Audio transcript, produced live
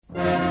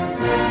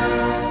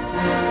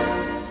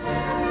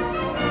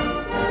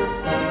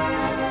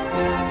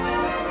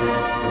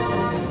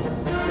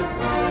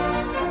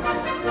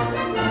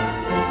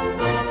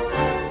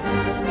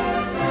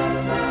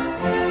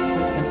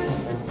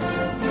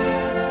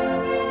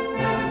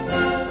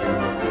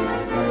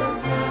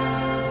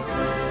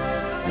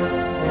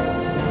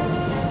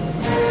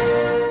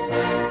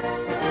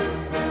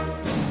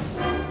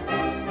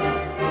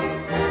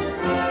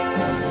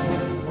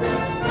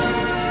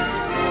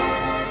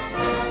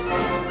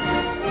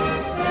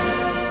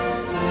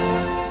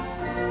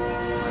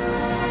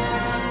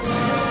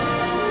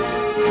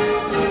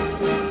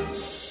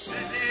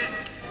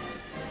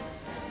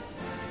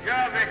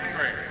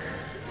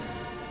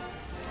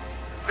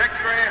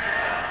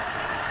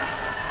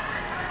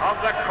of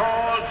the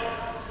cause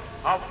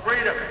of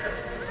freedom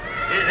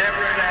is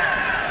every land.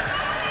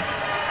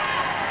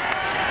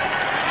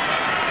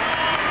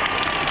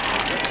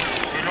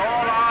 In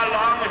all our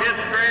long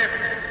history,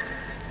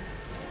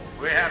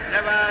 we have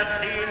never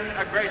seen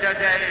a greater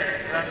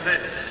day than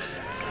this.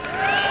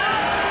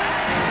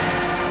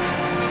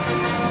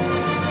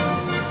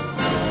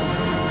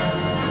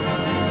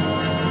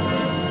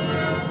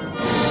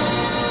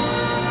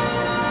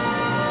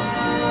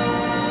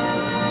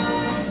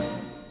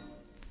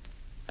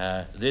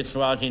 This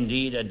was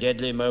indeed a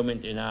deadly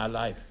moment in our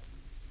life.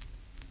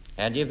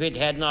 And if it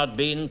had not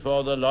been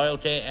for the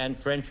loyalty and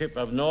friendship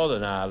of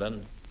Northern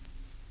Ireland,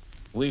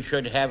 we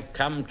should have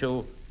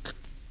been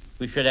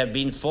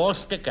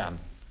forced to come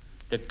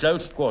to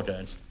close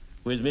quarters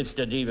with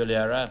Mr. de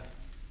Valera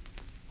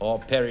or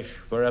perish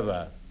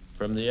forever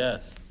from the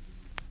earth.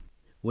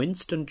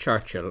 Winston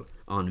Churchill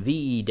on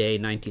VE Day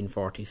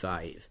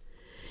 1945.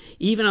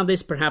 Even on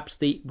this perhaps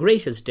the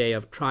greatest day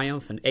of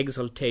triumph and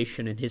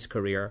exultation in his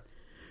career,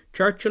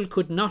 Churchill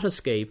could not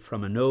escape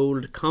from an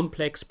old,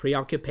 complex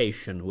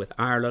preoccupation with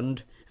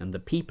Ireland and the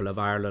people of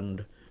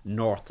Ireland,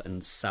 north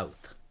and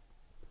south.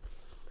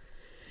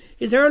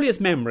 His earliest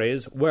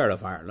memories were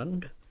of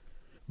Ireland.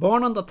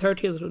 Born on the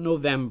 30th of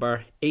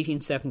November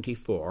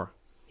 1874,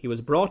 he was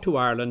brought to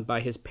Ireland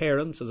by his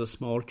parents as a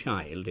small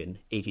child in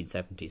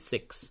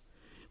 1876,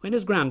 when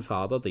his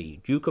grandfather, the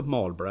Duke of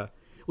Marlborough,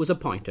 was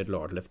appointed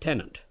Lord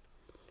Lieutenant.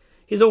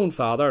 His own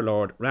father,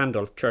 Lord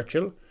Randolph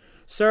Churchill,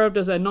 served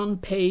as an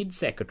unpaid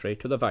secretary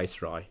to the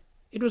Viceroy.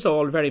 It was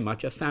all very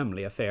much a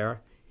family affair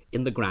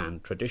in the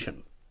grand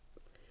tradition.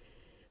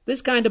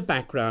 This kind of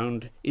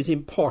background is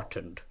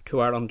important to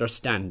our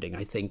understanding,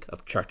 I think,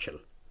 of Churchill.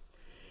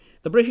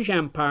 The British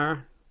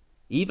Empire,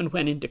 even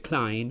when in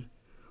decline,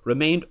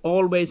 remained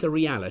always a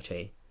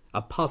reality,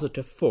 a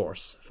positive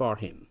force for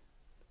him.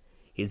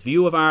 His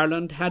view of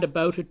Ireland had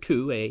about it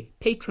too a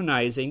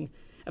patronising,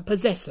 a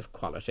possessive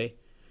quality,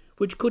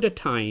 which could at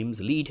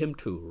times lead him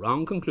to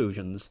wrong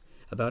conclusions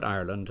about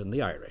Ireland and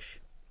the Irish.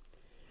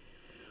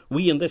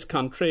 We in this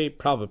country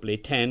probably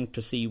tend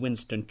to see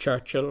Winston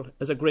Churchill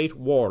as a great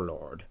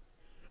warlord,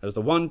 as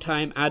the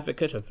one-time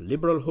advocate of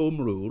liberal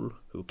Home Rule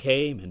who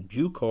came in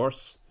due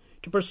course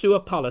to pursue a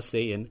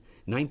policy in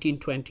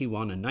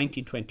 1921 and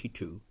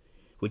 1922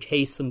 which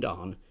hastened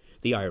on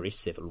the Irish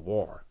Civil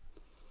War.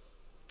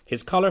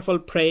 His colourful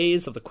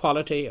praise of the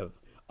quality of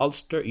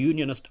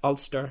Unionist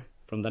Ulster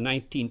from the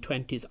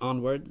 1920s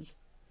onwards,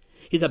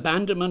 his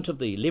abandonment of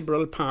the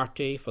Liberal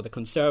Party for the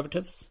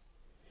Conservatives,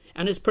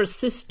 and his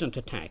persistent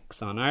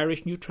attacks on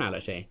Irish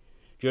neutrality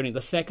during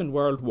the Second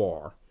World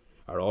War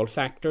are all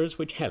factors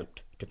which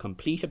helped to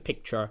complete a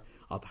picture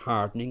of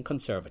hardening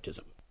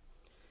conservatism.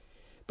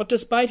 But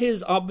despite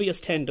his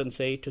obvious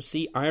tendency to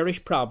see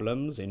Irish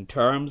problems in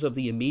terms of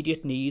the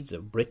immediate needs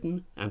of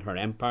Britain and her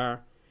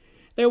empire,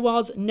 there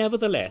was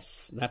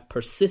nevertheless that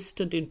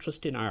persistent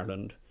interest in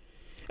Ireland,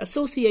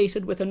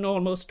 associated with an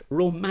almost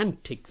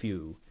romantic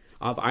view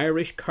of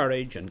Irish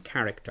courage and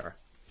character,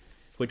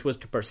 which was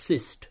to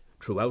persist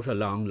throughout a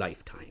long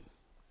lifetime.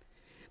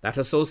 That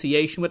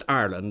association with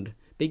Ireland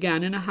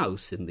began in a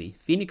house in the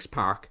Phoenix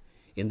Park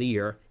in the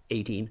year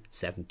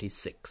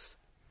 1876.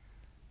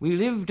 We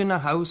lived in a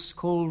house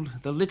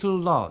called the Little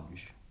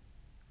Lodge,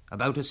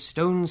 about a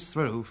stone's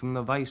throw from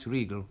the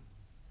Viceregal.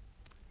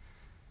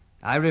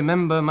 I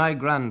remember my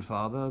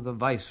grandfather, the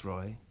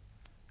Viceroy,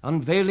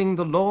 unveiling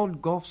the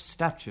Lord Gough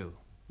statue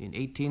in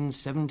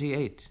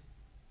 1878.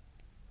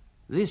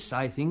 This,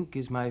 I think,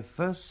 is my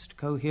first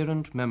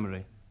coherent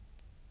memory.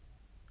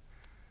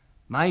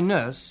 My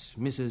nurse,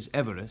 Mrs.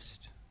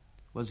 Everest,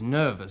 was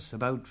nervous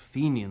about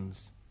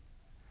Fenians.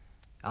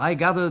 I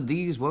gathered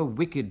these were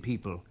wicked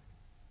people,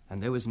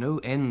 and there was no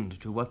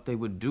end to what they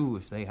would do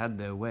if they had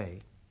their way.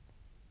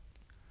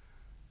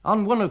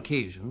 On one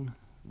occasion,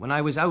 when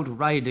I was out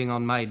riding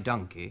on my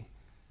donkey,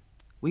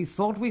 we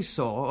thought we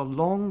saw a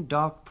long,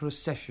 dark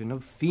procession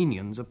of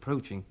Fenians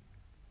approaching.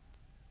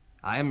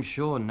 I am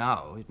sure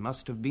now it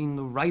must have been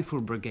the rifle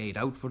brigade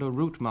out for a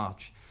route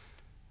march,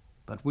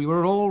 but we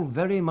were all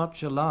very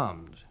much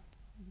alarmed,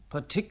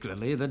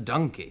 particularly the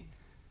donkey,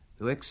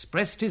 who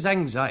expressed his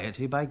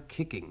anxiety by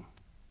kicking.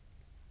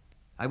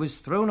 I was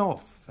thrown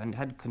off and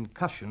had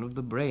concussion of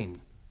the brain.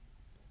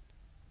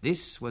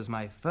 This was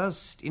my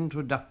first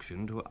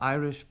introduction to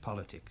Irish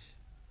politics.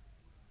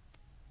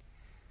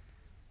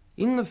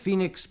 In the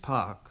Phoenix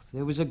Park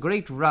there was a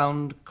great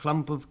round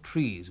clump of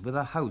trees with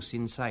a house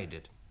inside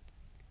it.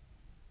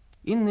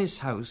 In this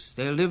house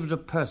there lived a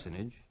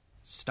personage,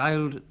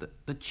 styled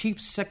the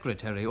Chief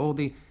Secretary or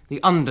the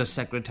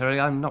Under-Secretary,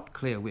 I'm not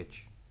clear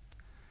which.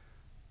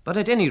 But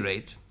at any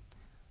rate,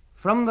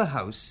 from the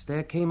house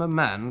there came a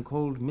man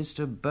called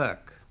Mr.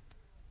 Burke.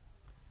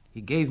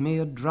 He gave me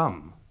a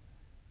drum.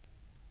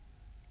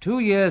 2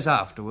 years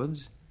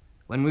afterwards,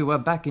 when we were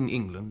back in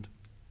England,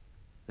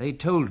 they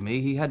told me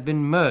he had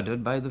been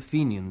murdered by the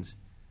Fenians,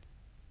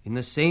 in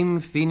the same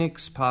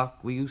Phoenix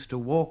Park we used to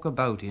walk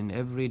about in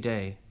every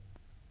day.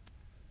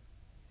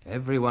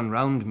 Everyone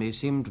round me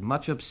seemed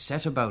much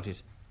upset about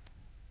it,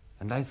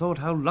 and I thought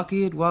how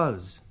lucky it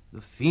was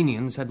the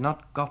Fenians had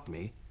not got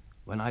me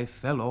when I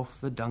fell off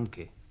the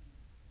donkey.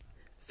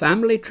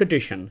 Family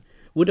tradition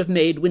would have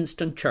made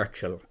Winston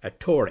Churchill a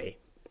Tory.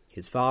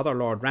 His father,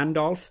 Lord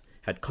Randolph,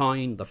 had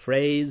coined the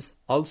phrase,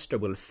 "Ulster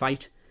will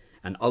fight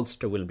and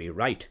Ulster will be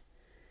right,"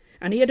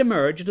 and he had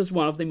emerged as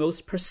one of the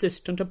most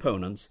persistent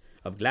opponents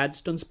of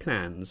Gladstone's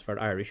plans for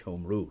Irish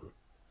Home Rule.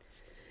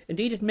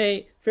 Indeed, it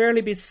may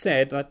fairly be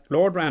said that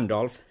Lord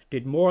Randolph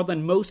did more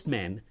than most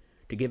men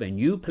to give a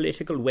new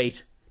political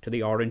weight to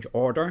the Orange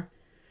Order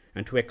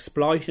and to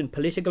exploit in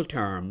political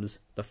terms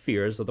the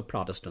fears of the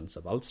Protestants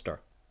of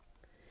Ulster.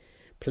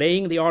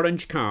 Playing the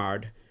Orange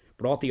card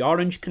brought the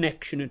Orange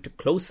connection into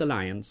close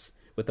alliance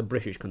with the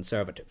British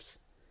Conservatives.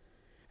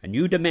 A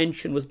new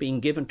dimension was being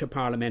given to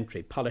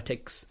parliamentary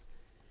politics.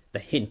 The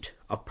hint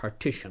of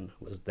partition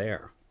was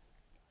there.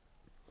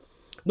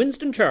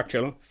 Winston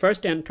Churchill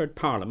first entered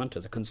Parliament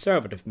as a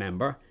Conservative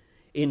member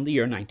in the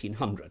year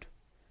 1900.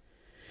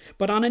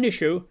 But on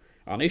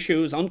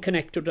issues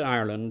unconnected with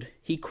Ireland,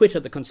 he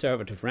quitted the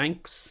Conservative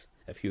ranks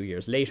a few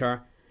years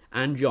later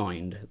and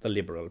joined the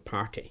Liberal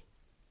Party.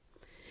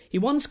 He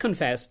once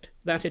confessed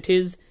that it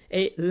is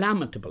a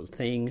lamentable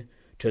thing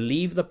to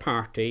leave the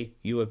party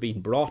you have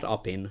been brought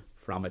up in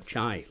from a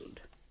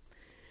child.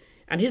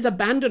 And his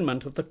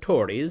abandonment of the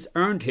Tories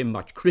earned him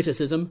much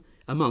criticism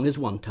among his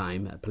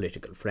one-time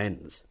political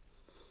friends.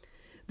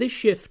 This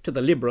shift to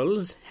the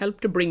Liberals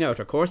helped to bring out,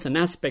 of course, an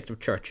aspect of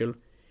Churchill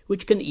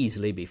which can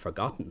easily be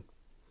forgotten: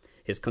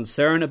 his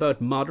concern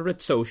about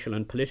moderate social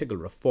and political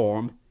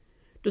reform,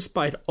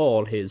 despite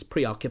all his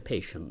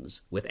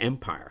preoccupations with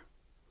empire.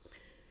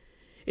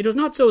 It was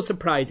not so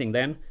surprising,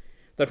 then,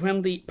 that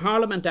when the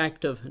Parliament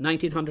Act of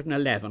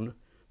 1911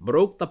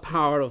 broke the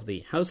power of the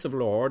House of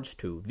Lords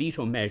to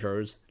veto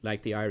measures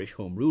like the Irish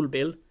Home Rule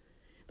Bill,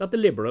 that the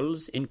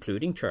Liberals,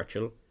 including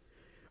Churchill,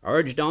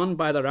 urged on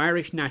by their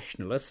Irish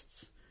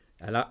nationalists,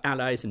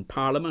 allies in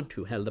Parliament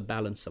who held the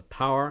balance of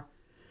power,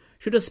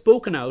 should have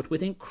spoken out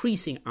with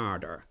increasing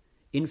ardour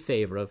in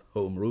favour of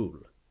Home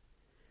Rule.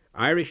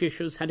 Irish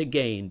issues had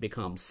again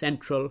become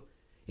central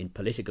in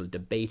political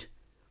debate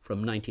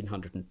from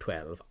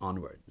 1912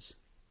 onwards.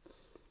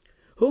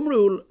 Home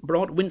Rule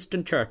brought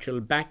Winston Churchill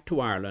back to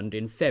Ireland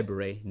in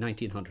February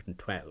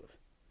 1912.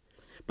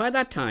 By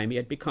that time he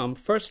had become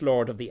First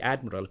Lord of the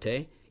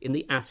Admiralty in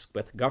the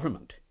Asquith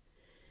government,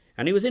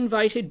 and he was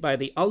invited by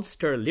the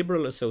Ulster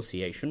Liberal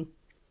Association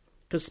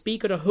to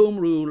speak at a Home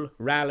Rule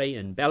rally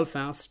in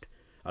Belfast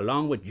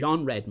along with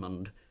John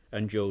Redmond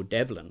and Joe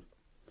Devlin.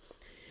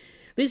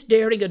 This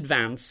daring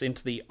advance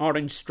into the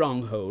Orange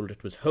stronghold,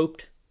 it was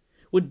hoped,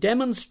 would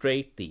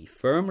demonstrate the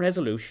firm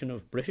resolution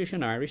of British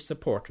and Irish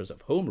supporters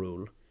of Home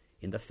Rule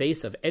in the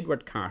face of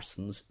Edward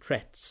Carson's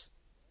threats.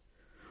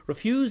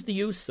 Refused the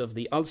use of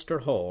the Ulster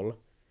Hall,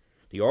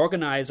 the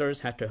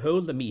organisers had to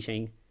hold the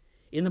meeting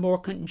in the more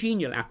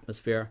congenial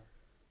atmosphere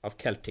of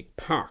Celtic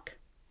Park.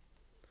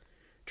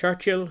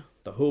 Churchill,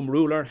 the Home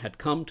Ruler, had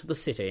come to the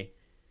city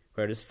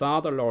where his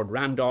father, Lord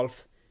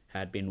Randolph,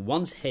 had been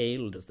once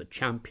hailed as the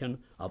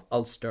champion of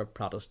Ulster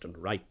Protestant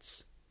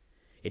rights.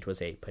 It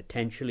was a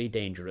potentially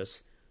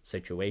dangerous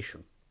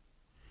situation.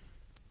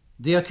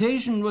 The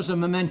occasion was a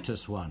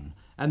momentous one,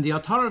 and the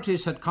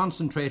authorities had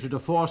concentrated a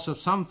force of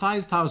some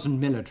 5,000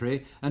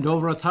 military and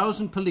over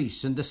 1,000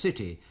 police in the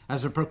city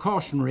as a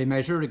precautionary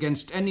measure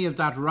against any of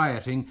that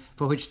rioting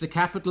for which the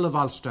capital of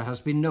Ulster has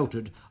been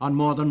noted on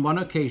more than one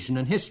occasion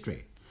in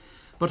history.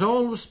 But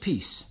all was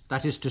peace,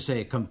 that is to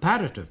say,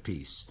 comparative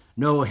peace.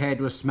 No head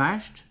was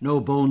smashed, no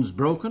bones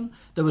broken,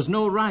 there was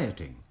no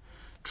rioting.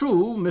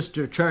 True,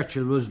 Mr.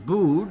 Churchill was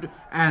booed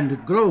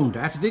and groaned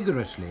at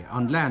vigorously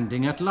on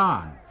landing at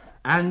Larne,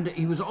 and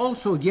he was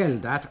also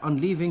yelled at on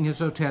leaving his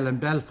hotel in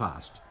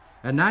Belfast.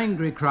 An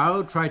angry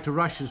crowd tried to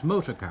rush his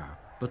motor car,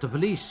 but the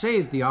police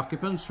saved the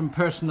occupants from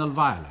personal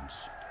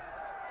violence.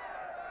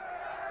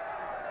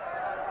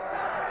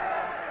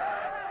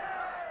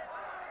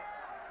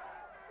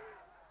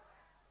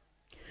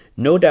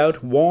 No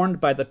doubt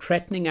warned by the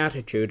threatening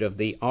attitude of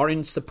the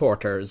Orange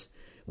supporters,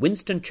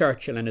 Winston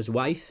Churchill and his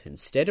wife,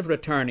 instead of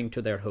returning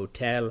to their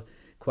hotel,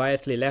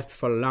 quietly left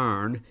for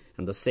Larne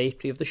and the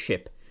safety of the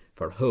ship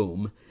for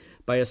home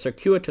by a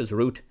circuitous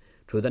route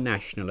through the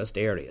nationalist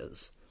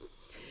areas.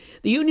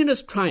 The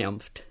Unionist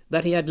triumphed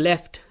that he had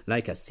left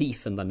like a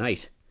thief in the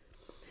night.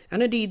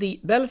 And indeed the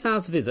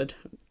Belfast visit,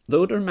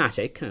 though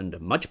dramatic and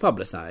much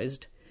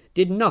publicised,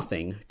 did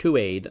nothing to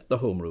aid the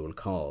Home Rule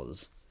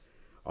cause.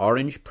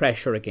 Orange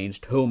pressure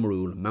against Home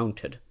Rule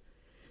mounted.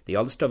 The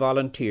Ulster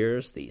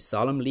Volunteers, the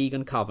Solemn League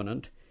and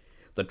Covenant,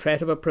 the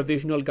threat of a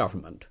provisional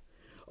government,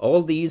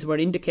 all these were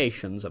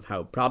indications of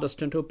how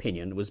Protestant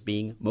opinion was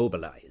being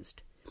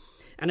mobilised.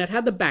 And it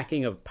had the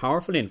backing of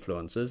powerful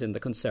influences in the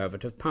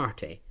Conservative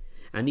Party,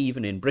 and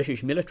even in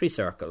British military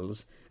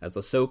circles, as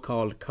the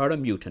so-called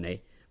Curragh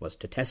Mutiny was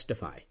to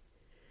testify.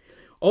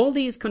 All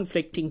these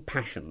conflicting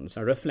passions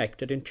are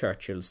reflected in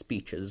Churchill's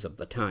speeches of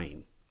the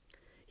time.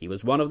 He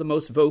was one of the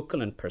most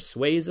vocal and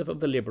persuasive of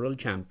the liberal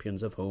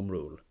champions of Home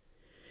Rule.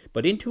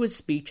 But into his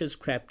speeches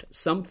crept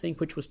something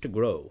which was to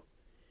grow,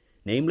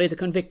 namely the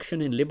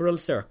conviction in liberal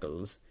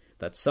circles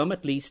that some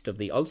at least of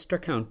the Ulster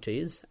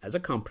counties, as a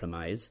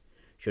compromise,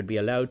 should be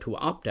allowed to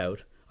opt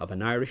out of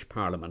an Irish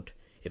Parliament,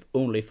 if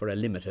only for a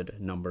limited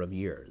number of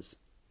years.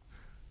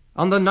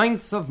 On the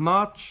 9th of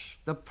March,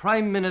 the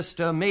Prime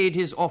Minister made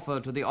his offer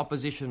to the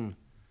opposition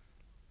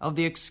of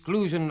the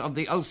exclusion of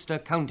the Ulster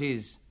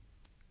counties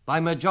by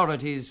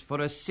majorities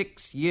for a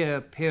 6-year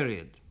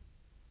period.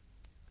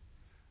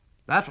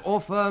 That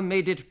offer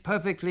made it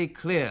perfectly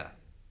clear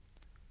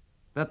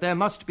that there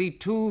must be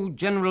 2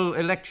 general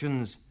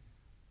elections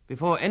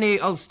before any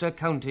Ulster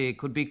county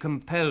could be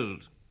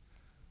compelled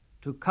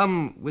to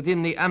come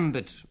within the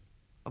ambit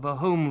of a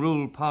Home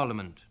Rule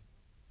Parliament.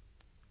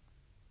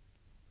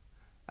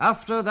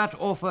 After that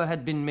offer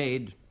had been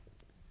made,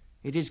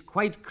 it is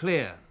quite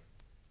clear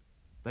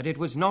that it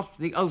was not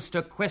the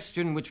Ulster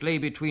question which lay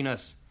between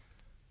us,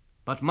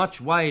 but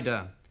much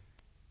wider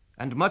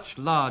and much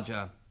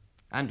larger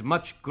and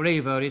much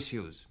graver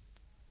issues.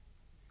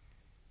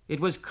 It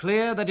was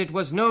clear that it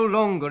was no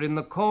longer in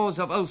the cause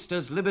of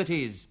Ulster's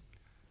liberties,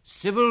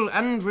 civil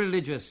and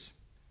religious,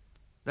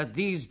 that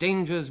these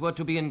dangers were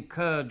to be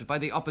incurred by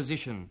the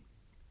opposition,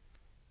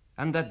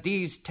 and that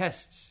these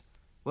tests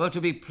were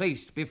to be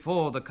placed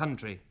before the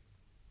country.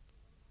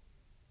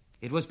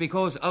 It was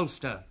because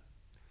Ulster,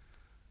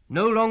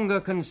 no longer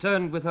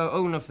concerned with her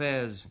own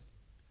affairs,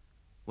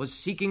 was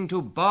seeking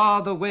to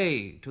bar the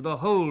way to the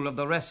whole of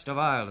the rest of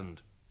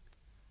Ireland,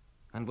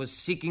 and was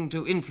seeking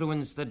to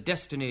influence the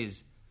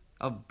destinies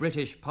of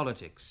British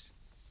politics.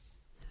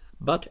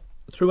 But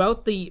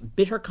throughout the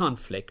bitter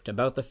conflict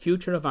about the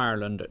future of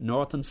Ireland,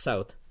 north and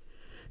south,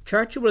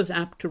 Churchill was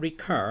apt to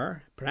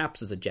recur,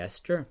 perhaps as a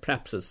gesture,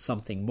 perhaps as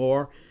something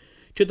more,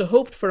 to the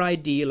hoped-for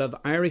ideal of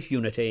Irish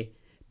unity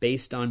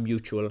based on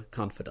mutual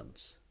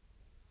confidence.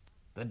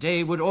 The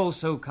day would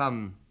also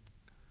come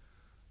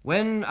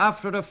when,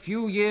 after a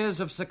few years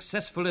of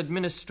successful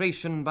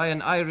administration by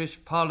an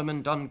Irish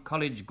Parliament on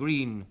College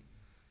Green,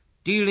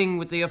 dealing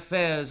with the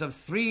affairs of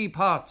 3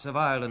 parts of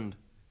Ireland,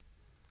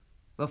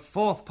 the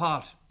 4th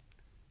part,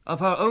 of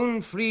her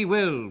own free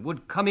will,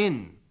 would come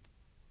in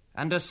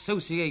and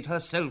associate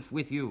herself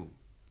with you.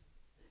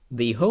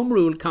 The Home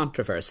Rule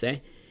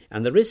controversy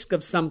and the risk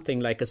of something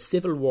like a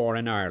civil war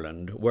in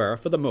Ireland were,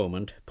 for the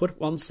moment, put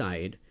one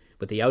side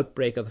with the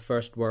outbreak of the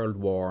First World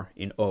War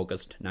in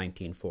August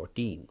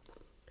 1914.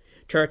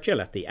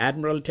 Churchill, at the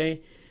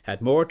Admiralty,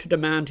 had more to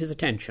demand his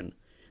attention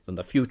than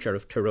the future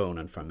of Tyrone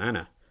and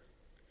Fermanagh.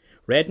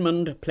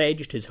 Redmond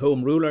pledged his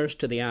Home Rulers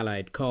to the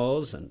Allied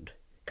cause, and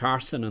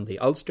Carson and the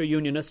Ulster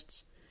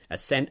Unionists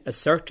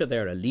asserted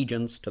their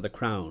allegiance to the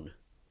Crown.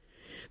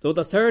 Though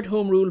the Third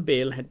Home Rule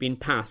Bill had been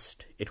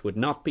passed, it would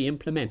not be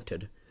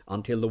implemented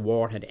until the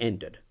war had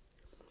ended.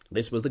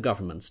 This was the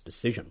government's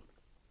decision.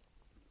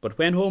 But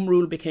when Home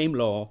Rule became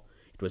law,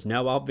 it was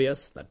now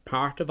obvious that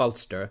part of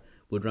Ulster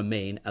would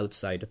remain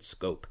outside its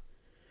scope.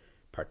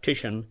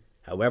 Partition,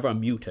 however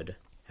muted,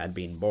 had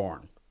been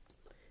born.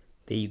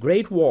 The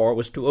Great War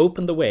was to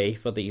open the way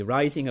for the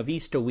rising of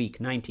Easter Week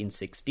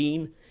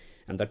 1916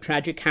 and the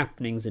tragic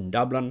happenings in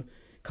Dublin,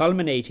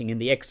 culminating in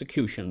the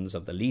executions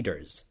of the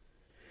leaders.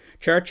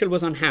 Churchill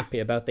was unhappy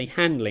about the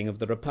handling of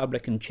the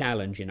Republican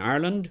challenge in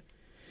Ireland,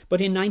 but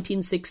in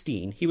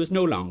 1916 he was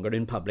no longer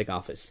in public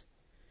office.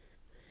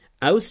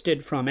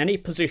 Ousted from any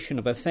position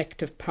of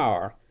effective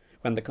power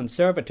when the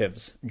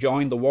Conservatives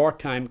joined the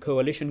wartime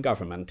coalition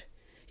government,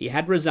 he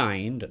had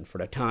resigned and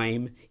for a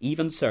time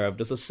even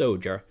served as a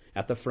soldier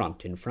at the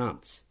front in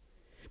France.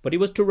 But he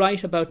was to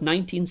write about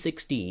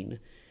 1916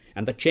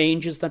 and the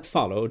changes that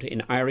followed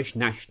in Irish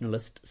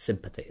nationalist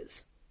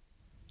sympathies.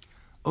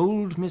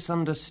 Old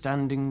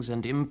misunderstandings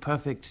and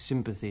imperfect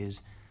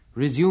sympathies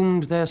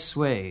resumed their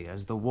sway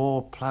as the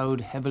war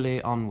ploughed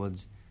heavily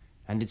onwards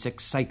and its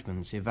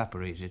excitements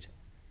evaporated.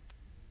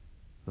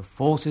 The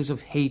forces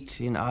of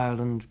hate in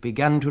Ireland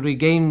began to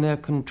regain their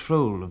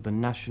control of the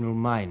national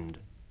mind,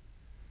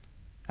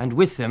 and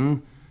with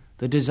them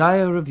the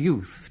desire of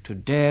youth to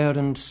dare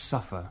and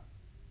suffer,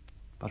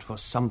 but for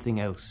something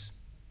else.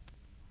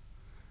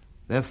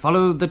 There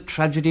followed the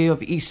tragedy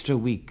of Easter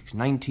Week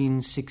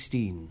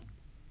 1916,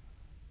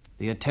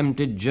 the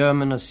attempted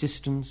German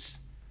assistance,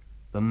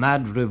 the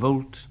mad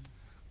revolt,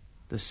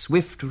 the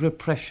swift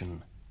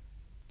repression,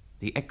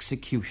 the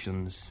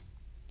executions,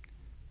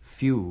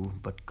 few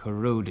but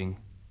corroding.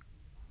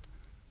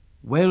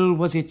 Well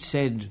was it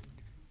said,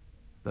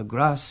 "The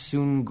grass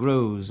soon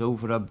grows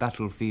over a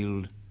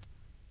battlefield,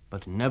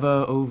 but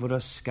never over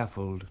a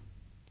scaffold."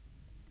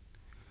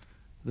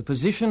 The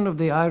position of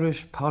the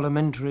Irish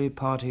parliamentary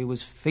party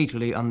was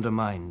fatally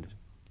undermined.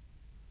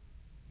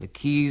 The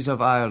keys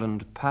of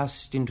Ireland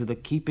passed into the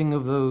keeping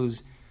of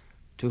those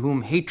to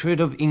whom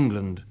hatred of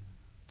England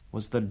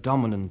was the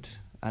dominant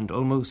and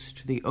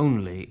almost the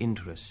only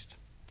interest.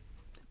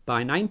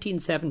 By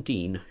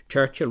 1917,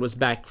 Churchill was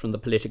back from the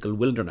political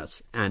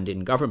wilderness and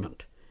in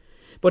government.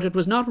 But it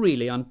was not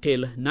really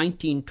until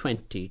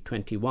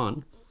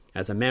 1920-21,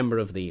 as a member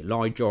of the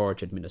Lloyd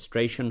George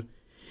administration,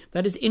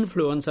 that his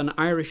influence on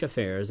Irish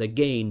affairs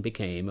again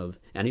became of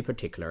any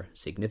particular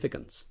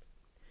significance.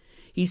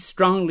 He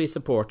strongly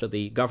supported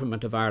the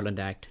Government of Ireland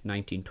Act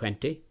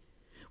 1920,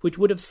 which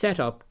would have set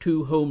up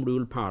 2 Home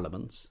Rule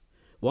parliaments,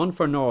 one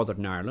for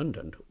Northern Ireland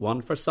and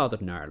one for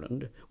Southern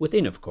Ireland,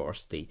 within, of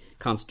course, the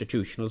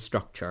constitutional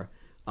structure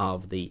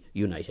of the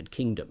United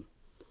Kingdom.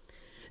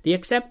 The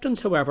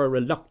acceptance, however,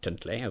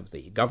 reluctantly, of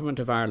the Government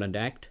of Ireland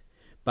Act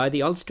by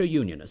the Ulster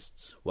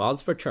Unionists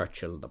was for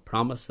Churchill the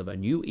promise of a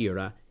new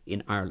era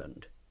in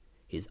Ireland.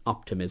 His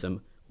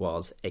optimism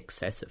was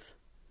excessive.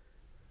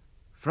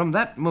 From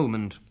that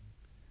moment,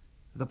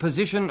 the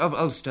position of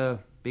Ulster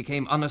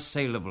became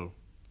unassailable.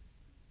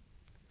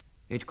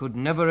 It could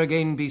never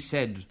again be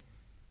said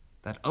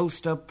that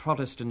Ulster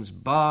Protestants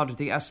barred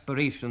the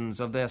aspirations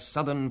of their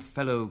southern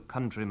fellow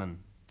countrymen.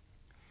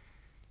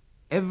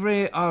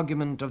 Every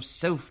argument of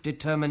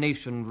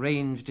self-determination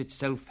ranged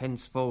itself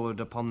henceforward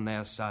upon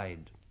their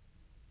side.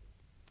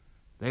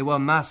 They were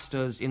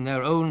masters in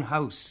their own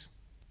house,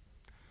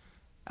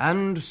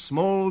 and,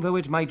 small though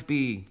it might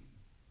be,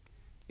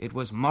 it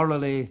was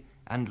morally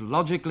and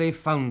logically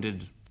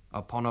founded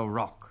upon a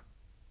rock.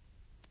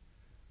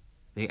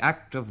 The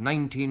Act of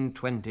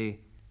 1920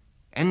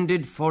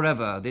 ended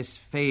forever this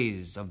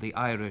phase of the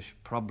Irish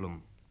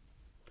problem.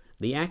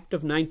 The Act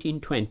of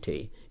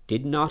 1920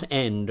 did not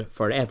end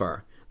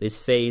forever this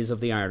phase of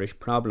the Irish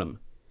problem.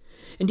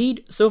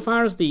 Indeed, so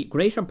far as the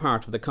greater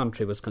part of the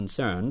country was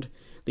concerned,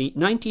 the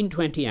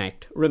 1920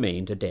 Act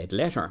remained a dead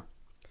letter.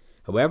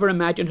 However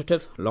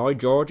imaginative Lloyd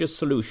George's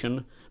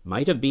solution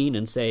might have been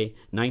in, say,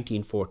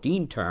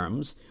 1914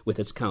 terms, with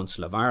its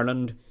Council of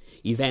Ireland,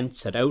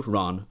 events had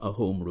outrun a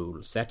Home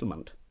Rule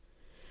settlement.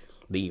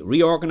 The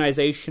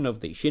reorganisation of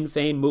the Sinn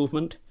Féin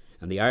movement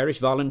and the Irish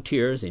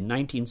Volunteers in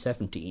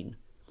 1917,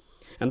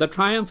 and the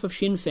triumph of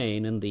Sinn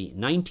Féin in the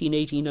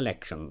 1918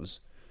 elections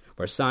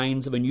were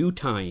signs of a new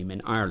time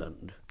in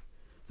Ireland.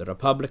 The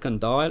Republican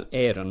Dáil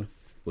Éireann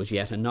was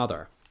yet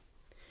another.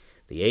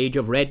 The age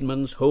of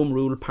Redmond's Home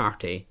Rule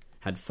party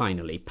had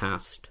finally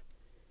passed.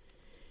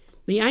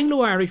 The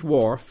Anglo-Irish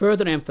War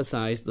further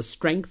emphasised the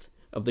strength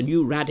of the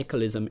new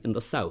radicalism in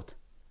the south.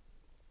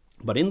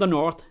 But in the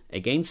north,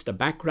 against a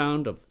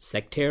background of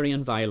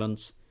sectarian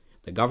violence,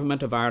 the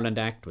Government of Ireland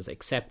Act was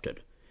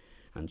accepted,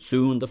 and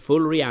soon the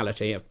full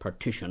reality of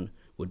partition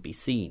would be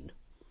seen.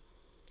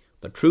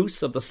 The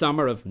truce of the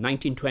summer of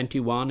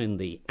 1921 in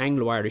the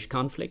Anglo-Irish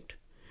conflict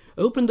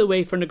opened the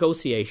way for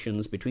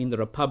negotiations between the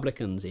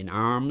Republicans in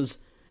arms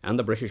and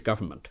the British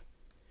government.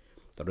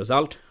 The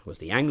result was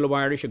the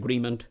Anglo-Irish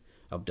Agreement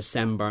of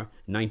December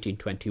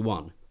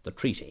 1921, the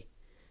treaty,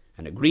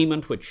 an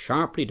agreement which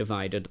sharply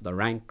divided the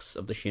ranks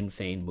of the Sinn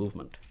Féin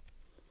movement.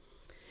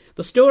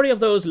 The story of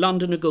those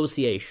London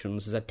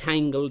negotiations is a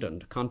tangled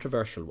and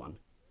controversial one,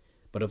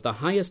 but of the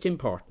highest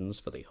importance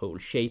for the whole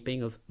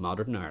shaping of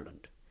modern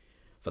Ireland,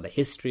 for the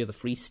history of the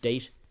Free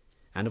State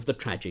and of the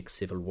tragic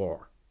Civil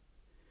War.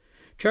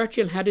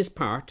 Churchill had his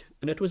part,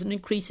 and it was an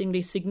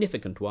increasingly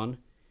significant one,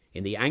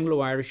 in the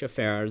Anglo-Irish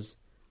affairs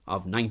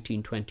of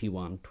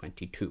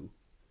 1921-22.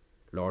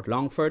 Lord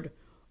Longford,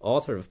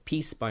 author of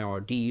Peace by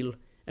Ordeal,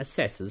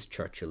 assesses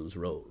Churchill's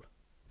role.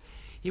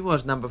 He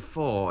was number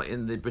 4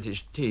 in the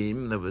British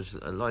team. There was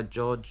Lloyd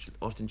George,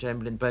 Austin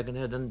Chamberlain,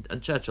 Birkenhead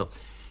and Churchill.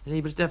 And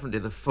he was definitely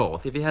the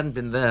 4th. If he hadn't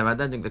been there, I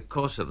don't think the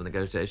course of the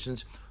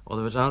negotiations or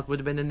the result would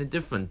have been any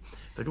different.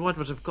 But what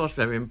was, of course,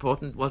 very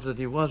important was that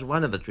he was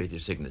one of the treaty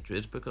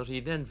signatories, because he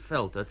then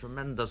felt a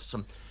tremendous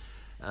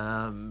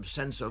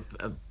sense of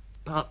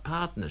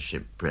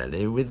partnership,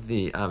 really, with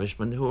the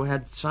Irishmen who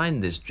had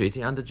signed this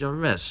treaty under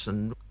duress,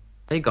 and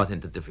they got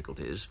into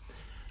difficulties.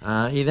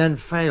 He then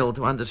failed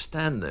to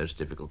understand those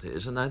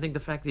difficulties, and I think the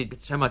fact that he'd been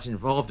so much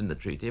involved in the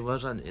treaty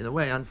was, in a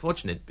way,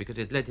 unfortunate, because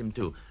it led him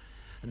to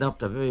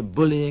adopt a very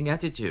bullying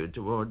attitude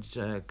towards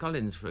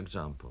Collins, for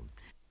example.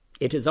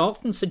 It is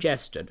often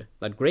suggested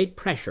that great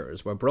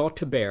pressures were brought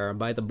to bear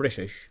by the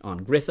British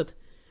on Griffith,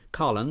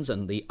 Collins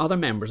and the other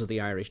members of the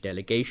Irish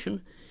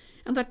delegation,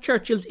 and that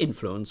Churchill's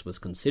influence was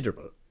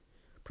considerable.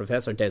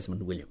 Professor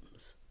Desmond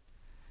Williams.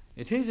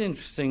 It is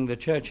interesting that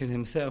Churchill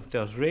himself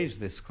does raise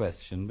this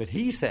question, but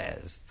he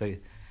says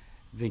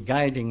the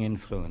guiding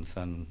influence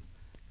on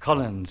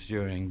Collins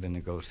during the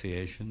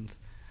negotiations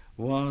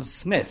was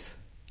Smith.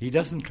 He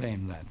doesn't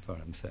claim that for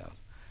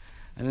himself.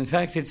 And in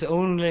fact, it's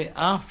only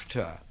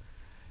after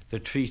the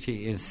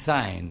treaty is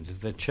signed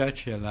that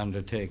Churchill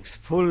undertakes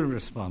full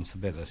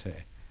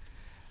responsibility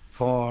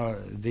for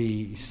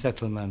the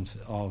settlement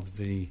of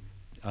the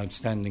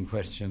outstanding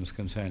questions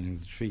concerning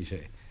the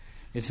treaty.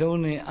 It's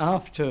only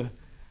after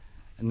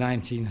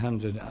December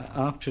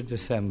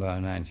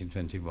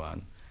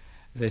 1921,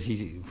 that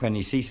when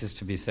he ceases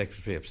to be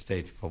Secretary of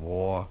State for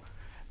War,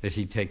 that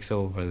he takes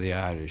over the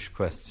Irish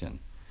question.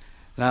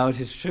 Now, it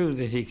is true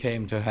that he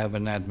came to have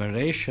an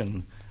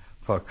admiration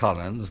for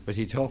Collins, but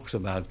he talks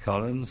about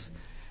Collins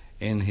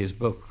in his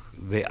book,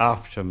 The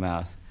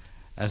Aftermath,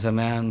 as a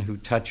man who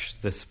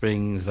touched the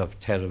springs of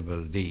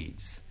terrible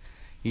deeds.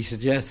 He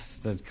suggests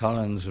that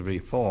Collins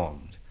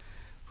reformed,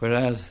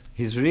 whereas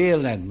his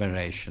real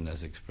admiration,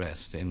 as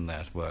expressed in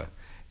that work,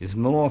 is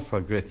more for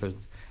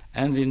Griffith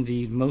and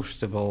indeed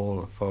most of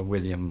all for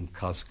William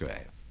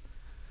Cosgrave.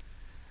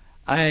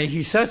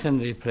 He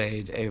certainly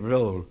played a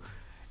role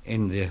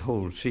in the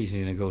whole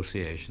treaty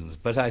negotiations,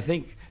 but I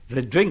think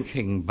the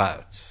drinking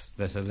bouts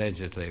that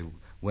allegedly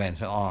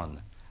went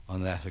on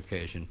that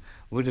occasion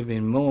would have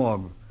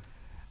involved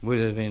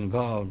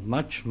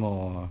much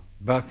more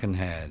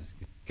Birkenhead,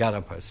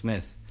 Galloper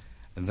Smith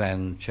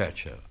than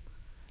Churchill.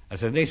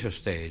 At a later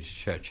stage,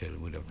 Churchill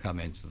would have come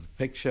into the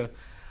picture,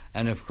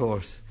 and of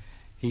course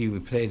he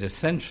played a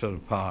central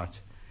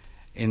part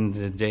in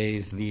the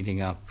days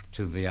leading up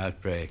to the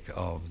outbreak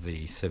of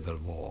the Civil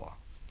War.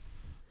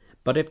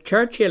 But if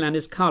Churchill and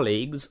his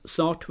colleagues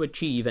sought to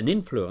achieve an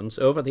influence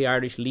over the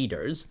Irish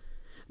leaders,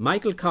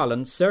 Michael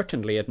Collins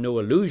certainly had no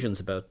illusions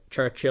about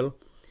Churchill,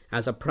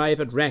 as a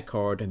private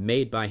record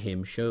made by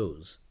him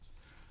shows.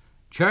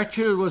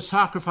 Churchill will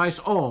sacrifice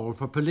all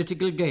for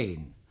political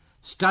gain.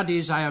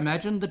 Studies, I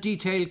imagine, the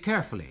detail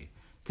carefully,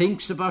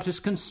 thinks about his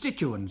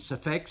constituents'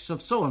 effects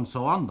of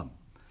so-and-so on them,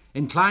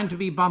 inclined to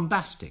be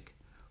bombastic,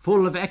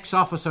 full of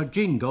ex-officer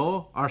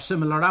jingo or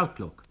similar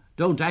outlook.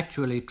 Don't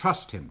actually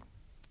trust him.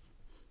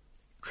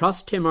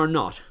 Trust him or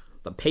not,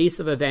 the pace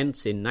of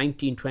events in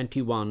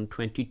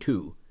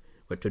 1921-22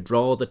 were to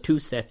draw the two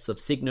sets of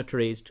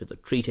signatories to the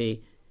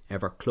treaty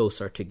ever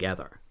closer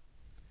together.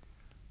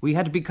 We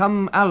had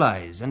become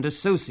allies and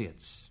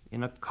associates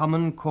in a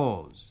common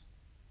cause,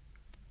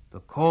 the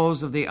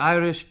cause of the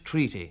Irish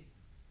Treaty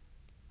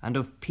and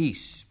of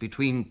peace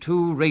between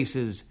two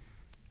races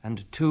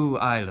and two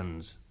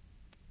islands.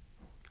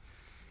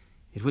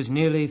 It was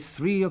nearly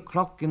 3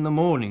 o'clock in the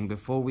morning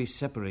before we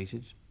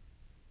separated,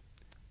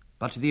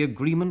 but the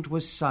agreement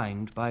was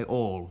signed by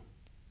all.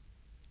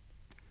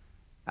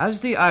 As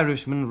the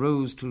Irishmen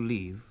rose to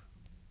leave,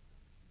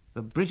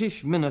 the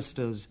British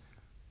ministers,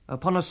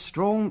 upon a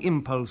strong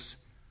impulse,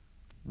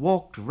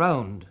 walked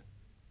round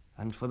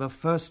and for the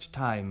first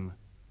time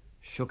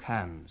shook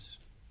hands.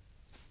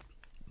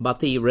 But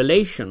the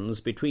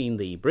relations between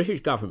the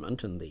British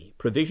government and the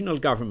provisional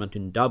government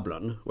in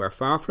Dublin were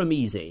far from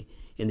easy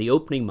in the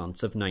opening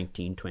months of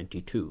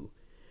 1922.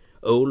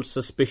 Old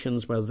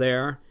suspicions were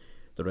there.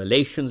 The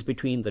relations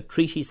between the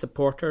treaty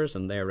supporters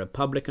and their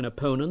Republican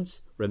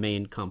opponents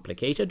remained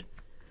complicated.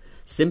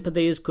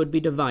 Sympathies could be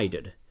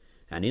divided,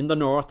 and in the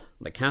north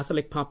the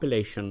Catholic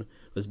population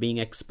was being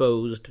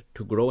exposed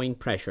to growing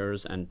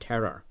pressures and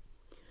terror.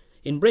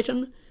 In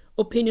Britain,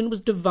 opinion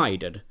was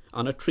divided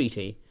on a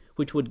treaty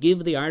which would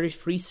give the Irish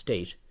Free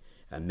State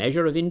a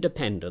measure of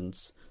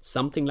independence,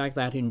 something like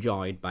that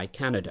enjoyed by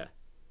Canada.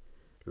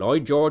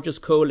 Lloyd George's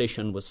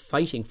coalition was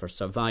fighting for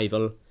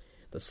survival.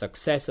 The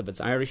success of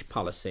its Irish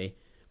policy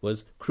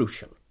was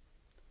crucial.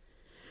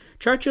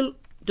 Churchill,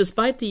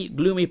 despite the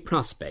gloomy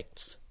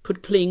prospects,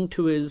 could cling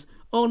to his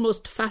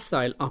almost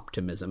facile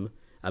optimism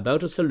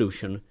about a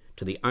solution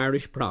to the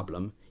Irish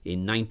problem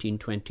in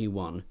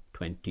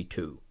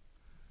 1921-22.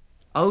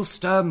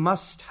 Ulster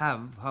must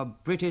have her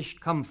British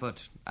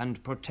comfort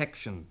and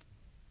protection.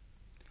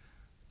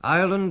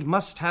 Ireland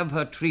must have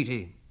her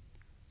treaty,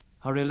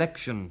 her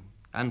election,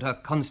 and her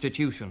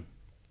constitution.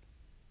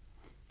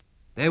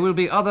 There will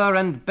be other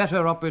and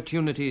better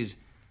opportunities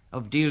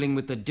of dealing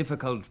with the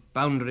difficult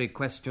boundary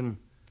question.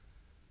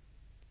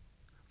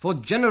 For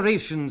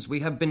generations we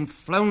have been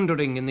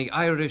floundering in the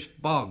Irish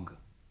bog.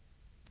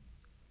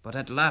 But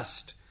at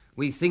last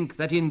we think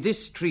that in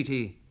this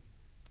treaty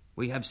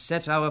we have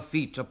set our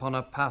feet upon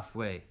a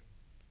pathway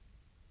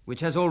which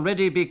has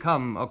already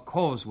become a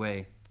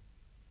causeway,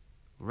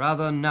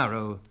 rather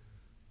narrow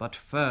but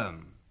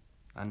firm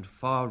and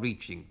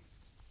far-reaching.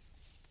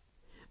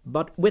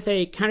 But with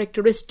a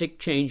characteristic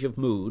change of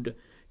mood,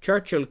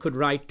 Churchill could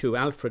write to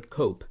Alfred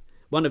Cope,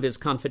 one of his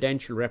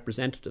confidential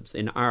representatives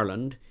in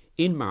Ireland,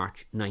 in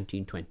March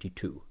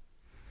 1922.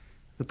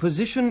 The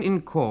position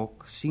in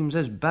Cork seems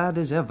as bad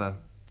as ever,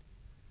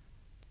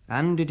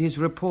 and it is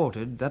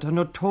reported that a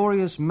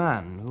notorious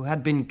man who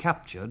had been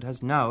captured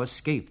has now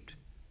escaped.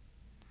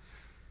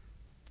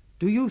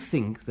 Do you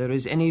think there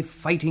is any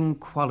fighting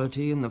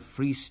quality in the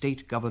Free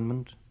State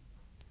government?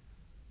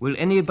 Will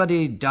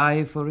anybody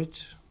die for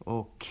it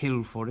or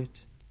kill for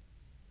it?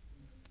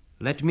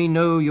 Let me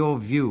know your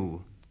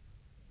view,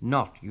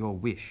 not your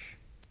wish.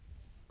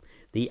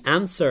 The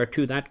answer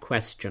to that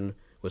question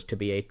was to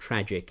be a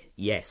tragic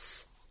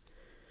yes.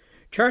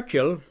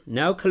 Churchill,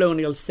 now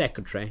Colonial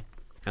Secretary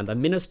and the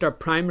minister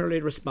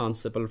primarily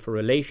responsible for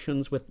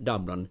relations with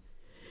Dublin,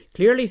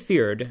 clearly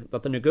feared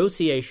that the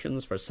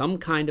negotiations for some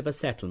kind of a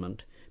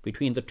settlement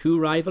between the two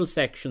rival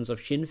sections of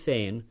Sinn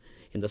Féin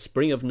in the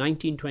spring of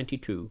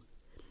 1922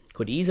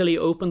 could easily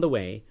open the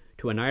way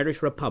to an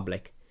Irish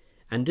Republic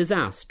and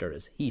disaster,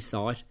 as he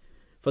saw it,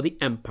 for the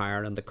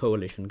Empire and the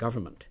coalition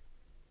government.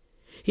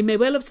 He may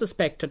well have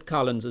suspected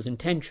Collins's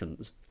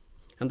intentions,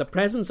 and the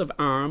presence of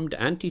armed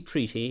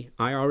anti-treaty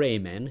IRA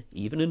men,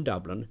 even in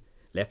Dublin,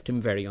 left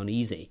him very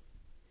uneasy.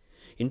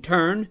 In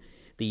turn,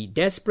 the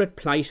desperate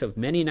plight of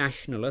many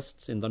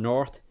nationalists in the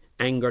north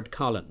angered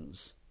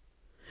Collins.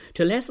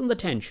 To lessen the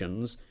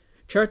tensions,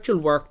 Churchill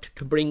worked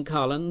to bring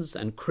Collins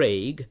and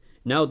Craig,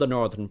 now the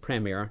Northern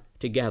Premier,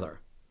 together.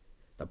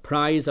 The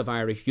prize of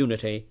Irish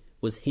unity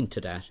was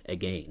hinted at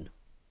again.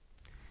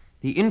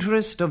 The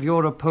interest of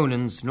your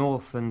opponents,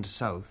 North and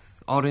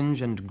South,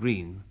 Orange and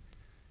Green,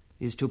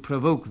 is to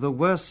provoke the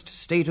worst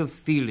state of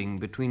feeling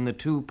between the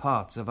two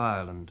parts of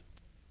Ireland.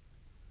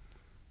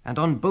 And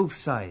on both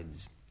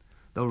sides,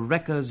 the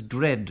wreckers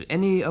dread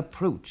any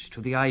approach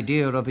to the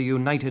idea of a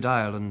united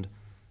Ireland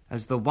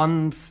as the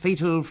one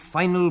fatal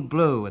final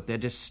blow at their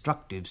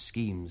destructive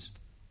schemes.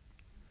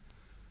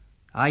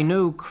 I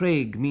know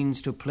Craig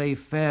means to play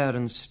fair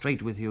and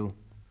straight with you,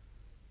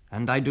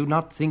 and I do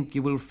not think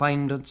you will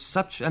find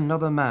such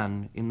another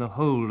man in the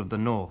whole of the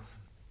North.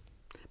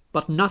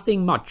 But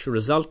nothing much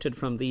resulted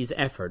from these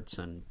efforts,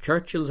 and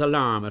Churchill's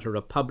alarm at a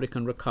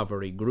Republican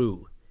recovery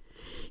grew.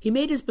 He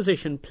made his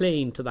position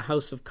plain to the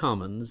House of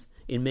Commons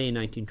in May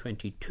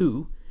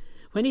 1922,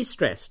 when he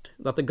stressed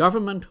that the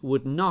government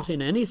would not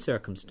in any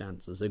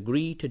circumstances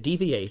agree to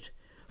deviate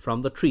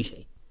from the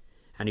treaty,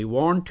 and he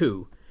warned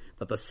too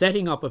that the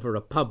setting up of a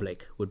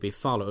republic would be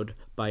followed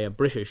by a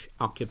British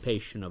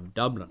occupation of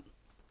Dublin.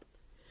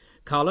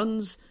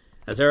 Collins,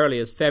 as early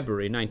as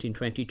February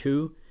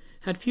 1922,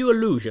 had few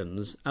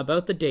illusions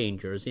about the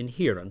dangers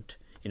inherent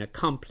in a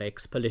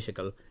complex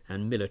political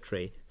and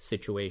military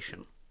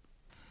situation.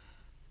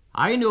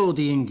 I know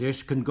the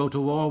English can go to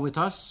war with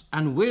us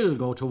and will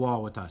go to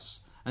war with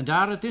us, and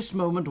are at this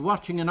moment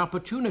watching an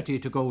opportunity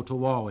to go to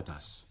war with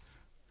us.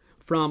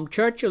 From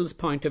Churchill's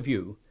point of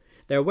view,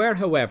 there were,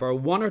 however,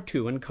 one or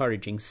two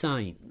encouraging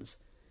signs.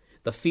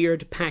 The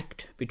feared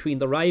pact between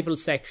the rival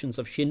sections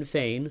of Sinn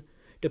Féin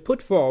to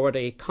put forward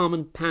a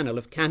common panel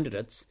of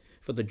candidates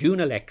for the June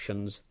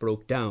elections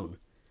broke down,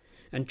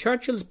 and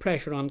Churchill's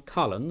pressure on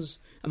Collins,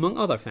 among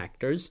other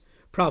factors,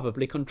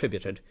 probably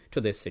contributed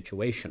to this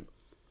situation.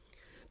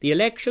 The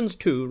elections,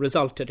 too,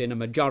 resulted in a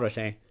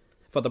majority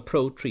for the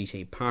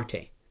pro-treaty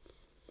party.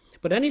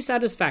 But any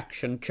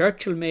satisfaction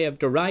Churchill may have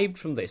derived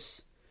from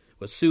this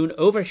was soon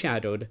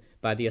overshadowed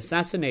by the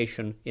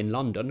assassination in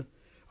London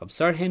of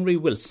Sir Henry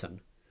Wilson,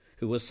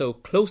 who was so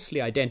closely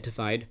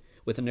identified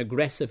with an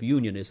aggressive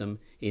unionism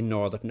in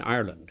Northern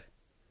Ireland.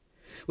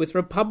 With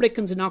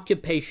Republicans in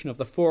occupation of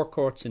the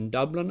forecourts in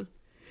Dublin,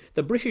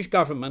 the British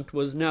government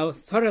was now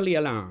thoroughly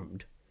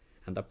alarmed,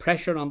 and the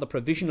pressure on the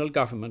provisional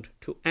government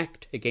to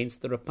act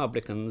against the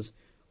Republicans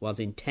was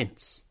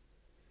intense.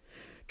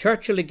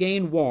 Churchill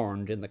again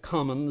warned in the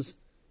Commons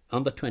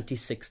on the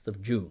 26th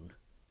of June.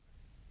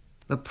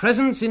 The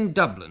presence in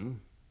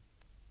Dublin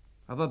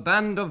of a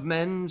band of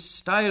men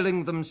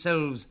styling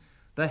themselves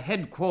the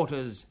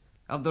headquarters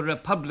of the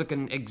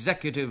Republican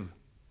executive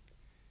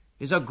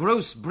is a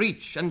gross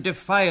breach and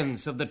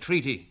defiance of the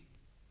treaty.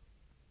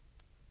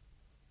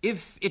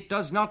 If it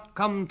does not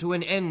come to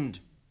an end,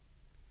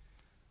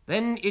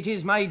 then it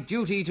is my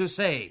duty to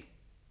say,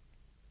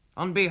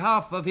 on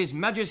behalf of His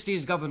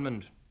Majesty's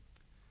government,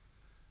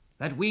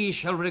 that we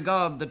shall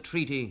regard the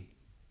treaty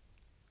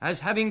as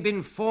having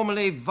been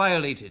formally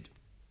violated,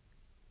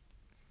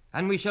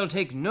 and we shall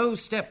take no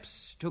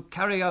steps to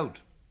carry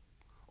out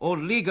or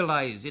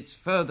legalize its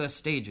further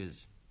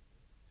stages,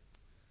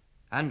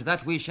 and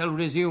that we shall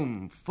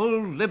resume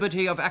full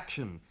liberty of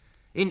action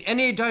in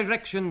any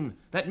direction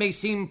that may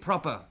seem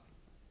proper,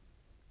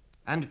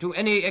 and to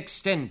any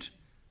extent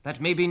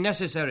that may be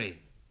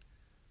necessary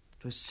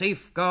to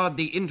safeguard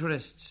the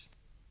interests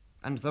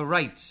and the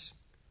rights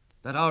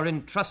that are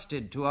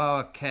entrusted to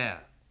our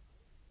care.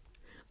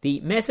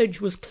 The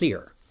message was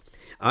clear.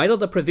 Either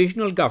the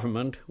provisional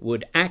government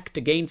would act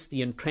against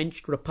the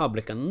entrenched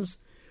Republicans,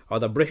 or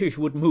the British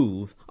would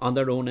move on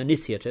their own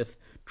initiative,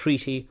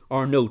 treaty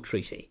or no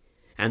treaty,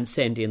 and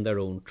send in their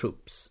own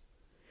troops.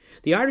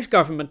 The Irish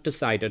government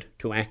decided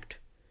to act.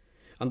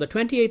 On the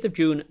 28th of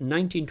June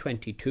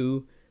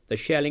 1922, the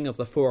shelling of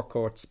the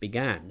forecourts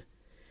began,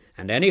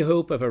 and any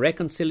hope of a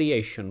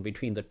reconciliation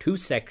between the two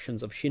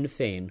sections of Sinn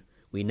Féin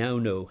we now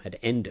know had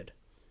ended.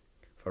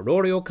 For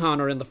Rory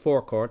O'Connor in the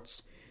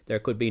forecourts, there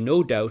could be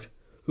no doubt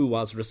who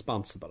was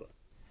responsible.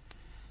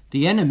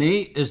 The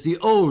enemy is the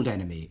old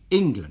enemy,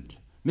 England.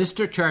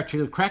 Mr.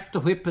 Churchill cracked the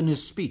whip in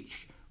his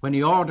speech when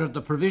he ordered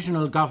the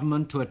provisional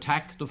government to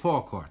attack the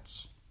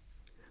forecourts.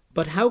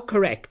 But how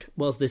correct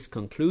was this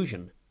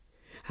conclusion?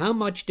 How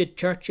much did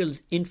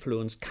Churchill's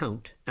influence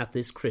count at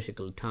this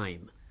critical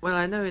time? Well,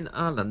 I know in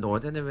Ireland, or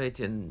at any rate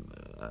in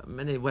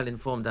many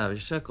well-informed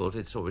Irish circles,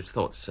 it's always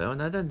thought so,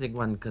 and I don't think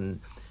one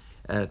can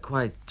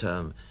quite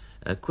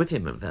acquit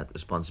him of that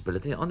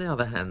responsibility. On the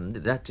other hand,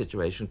 that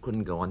situation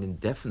couldn't go on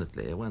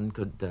indefinitely. One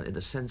could, in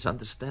a sense,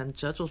 understand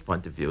Churchill's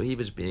point of view. He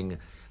was being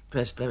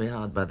pressed very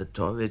hard by the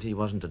Tories. He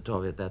wasn't a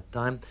Tory at that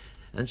time.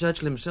 And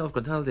Churchill himself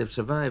could hardly have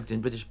survived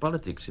in British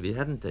politics if he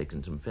hadn't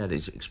taken some fairly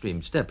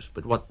extreme steps.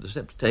 But what the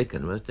steps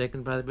taken was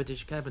taken by the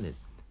British cabinet.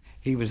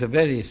 He was a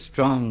very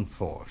strong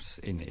force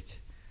in it.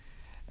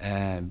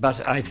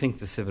 But I think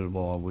the Civil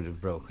War would have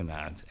broken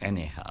out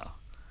anyhow.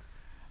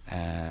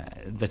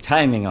 The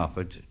timing of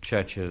it,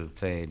 Churchill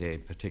played a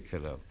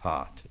particular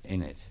part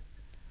in it.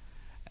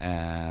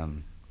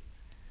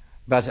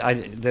 But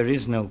there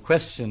is no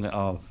question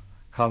of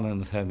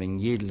Collins having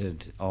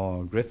yielded,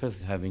 or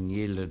Griffith having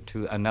yielded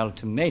to an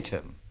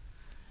ultimatum.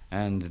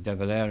 And De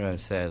Valera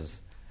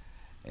says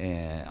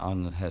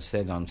has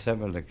said on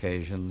several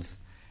occasions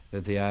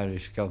that the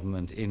Irish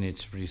government, in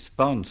its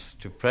response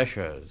to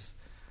pressures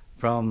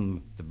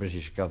from the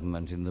British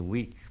government in the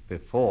week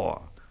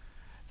before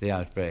the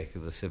outbreak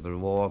of the Civil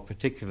War,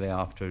 particularly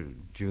after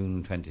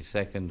June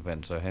 22nd,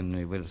 when Sir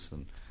Henry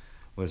Wilson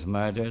was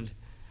murdered,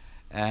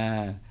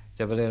 De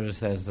Valera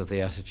says that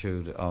the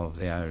attitude of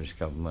the Irish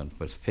government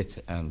was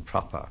fit and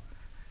proper.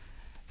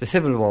 The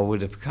Civil War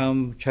would have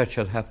come.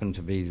 Churchill happened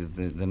to be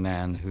the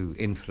man who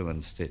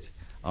influenced it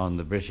on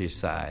the British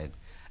side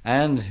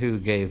and who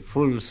gave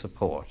full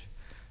support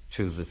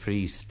to the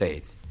Free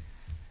State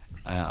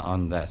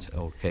on that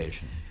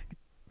occasion.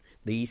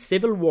 The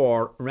Civil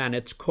War ran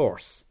its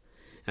course,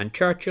 and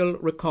Churchill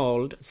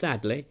recalled,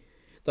 sadly,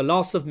 the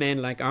loss of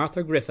men like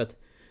Arthur Griffith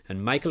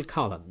and Michael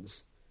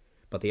Collins.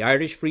 But the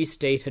Irish Free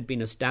State had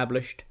been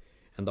established,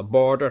 and the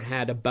border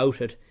had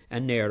about it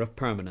an air of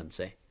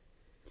permanency.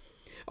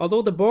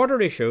 Although the border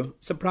issue,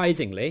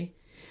 surprisingly,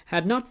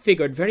 had not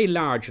figured very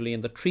largely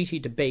in the treaty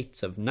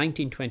debates of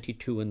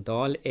 1922 in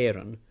Dáil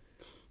Éireann,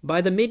 by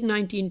the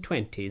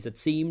mid-1920s it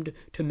seemed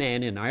to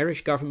men in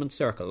Irish government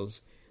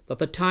circles that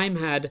the time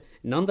had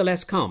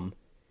nonetheless come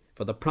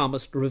for the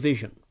promised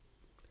revision.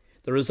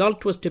 The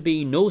result was to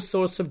be no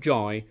source of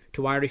joy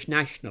to Irish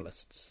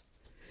nationalists,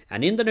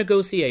 and in the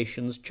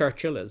negotiations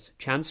Churchill, as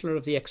Chancellor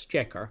of the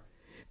Exchequer,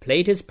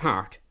 played his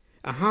part,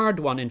 a hard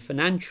one in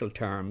financial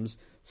terms,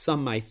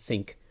 some might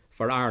think,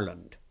 for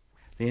Ireland.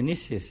 The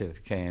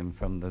initiative came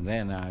from the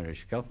then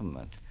Irish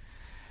government.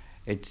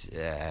 It's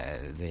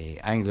the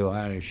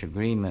Anglo-Irish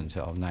Agreement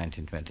of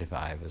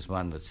 1925 was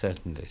one that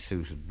certainly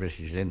suited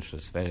British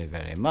interests very,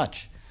 very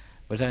much.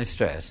 But I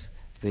stress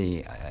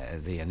the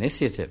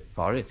initiative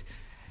for it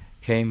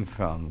came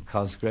from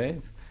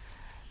Cosgrave.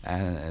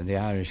 The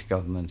Irish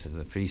government,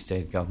 the Free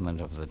State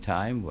government of the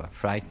time, were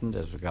frightened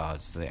as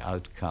regards the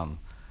outcome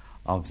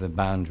of the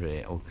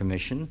Boundary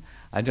Commission.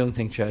 I don't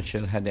think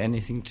Churchill had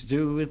anything to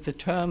do with the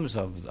terms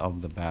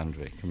of the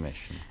Boundary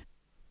Commission.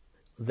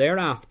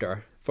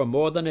 Thereafter, for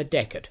more than a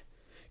decade,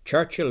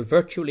 Churchill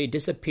virtually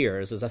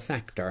disappears as a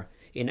factor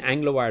in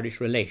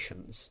Anglo-Irish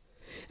relations.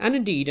 And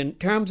indeed, in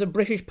terms of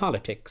British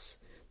politics,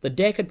 the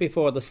decade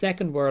before the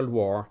Second World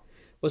War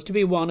was to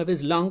be one of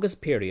his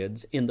longest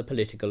periods in the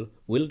political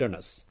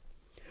wilderness.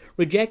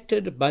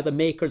 Rejected by the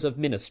makers of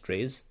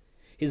ministries,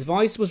 his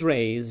voice was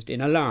raised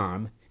in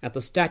alarm at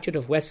the Statute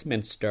of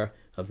Westminster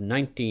of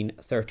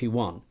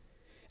 1931,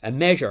 a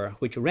measure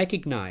which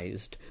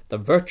recognised the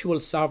virtual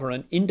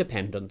sovereign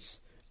independence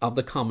of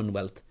the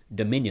Commonwealth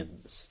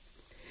dominions.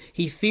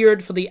 He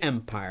feared for the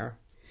Empire.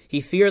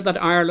 He feared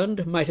that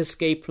Ireland might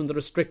escape from the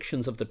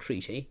restrictions of the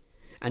treaty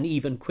and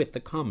even quit the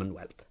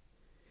Commonwealth.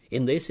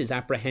 In this, his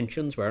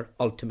apprehensions were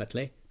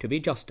ultimately to be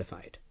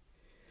justified.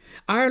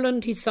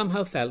 Ireland, he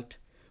somehow felt,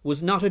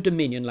 was not a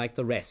dominion like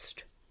the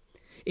rest.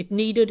 It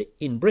needed,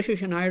 in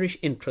British and Irish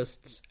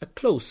interests, a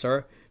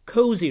closer,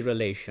 cosy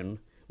relation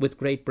with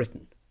Great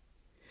Britain.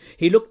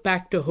 He looked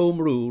back to Home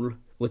Rule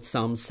with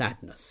some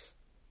sadness.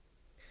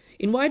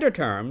 In wider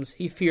terms,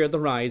 he feared the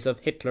rise of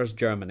Hitler's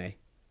Germany,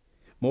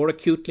 more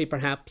acutely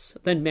perhaps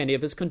than many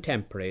of his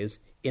contemporaries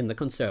in the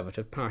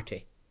Conservative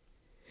Party.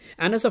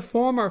 And as a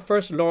former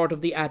First Lord of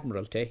the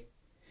Admiralty,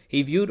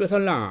 he viewed with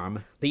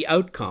alarm the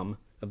outcome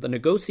of the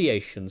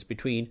negotiations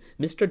between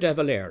Mr. De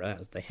Valera,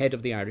 as the head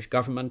of the Irish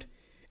government,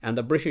 and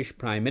the British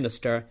Prime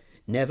Minister,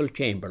 Neville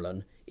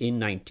Chamberlain, in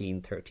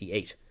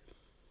 1938.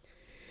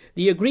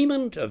 The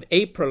agreement of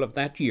April of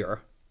that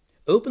year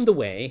opened the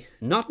way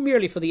not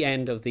merely for the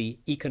end of the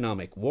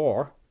economic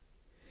war,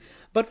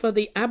 but for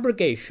the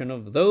abrogation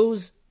of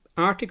those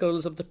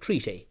articles of the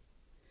treaty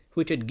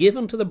which had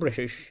given to the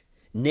British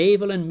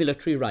naval and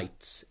military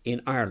rights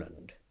in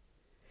Ireland.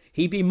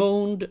 He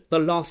bemoaned the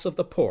loss of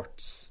the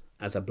ports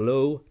as a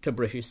blow to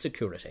British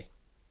security.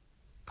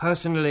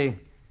 Personally,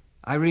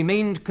 I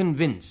remained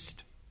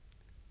convinced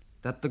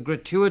that the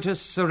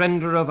gratuitous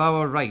surrender of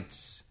our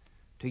rights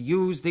to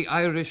use the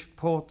Irish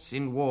ports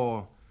in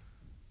war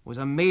was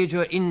a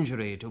major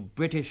injury to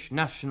British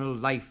national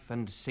life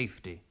and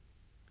safety.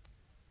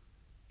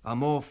 A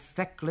more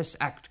feckless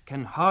act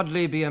can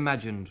hardly be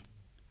imagined,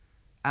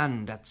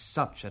 and at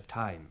such a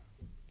time.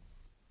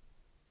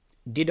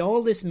 Did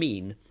all this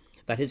mean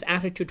that his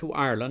attitude to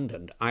Ireland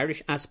and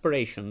Irish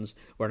aspirations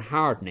were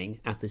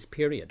hardening at this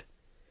period?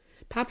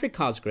 Patrick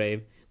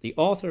Cosgrave, the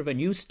author of a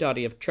new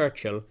study of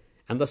Churchill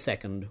and the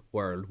Second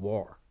World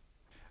War.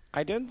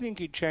 I don't think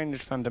he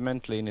changed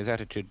fundamentally in his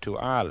attitude to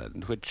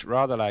Ireland, which,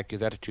 rather like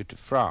his attitude to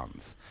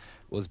France,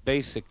 was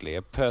basically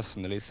a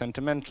personally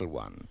sentimental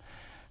one.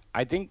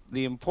 I think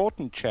the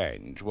important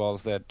change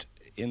was that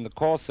in the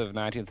course of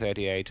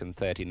 1938 and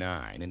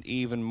 39, and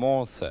even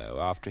more so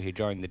after he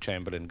joined the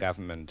Chamberlain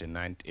government in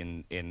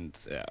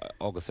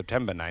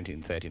August-September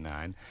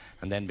 1939,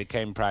 and then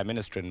became Prime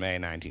Minister in May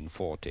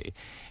 1940,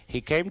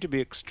 he came to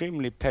be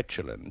extremely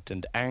petulant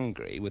and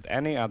angry with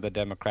any other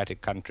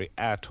democratic country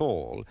at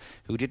all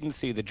who didn't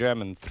see the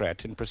German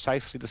threat in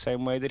precisely the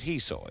same way that he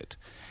saw it.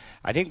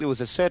 I think there was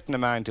a certain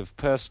amount of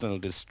personal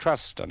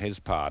distrust on his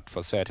part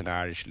for certain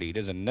Irish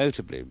leaders, and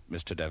notably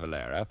Mr. De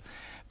Valera,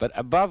 But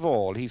above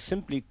all, he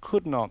simply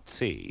could not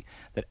see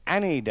that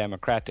any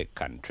democratic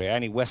country,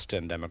 any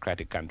Western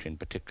democratic country in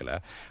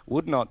particular,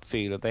 would not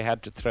feel that they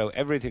had to throw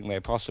everything they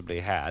possibly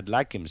had,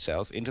 like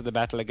himself, into the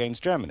battle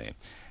against Germany.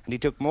 And he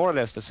took more or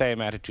less the same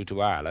attitude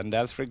to Ireland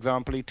as, for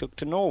example, he took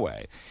to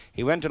Norway.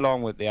 He went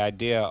along with the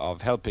idea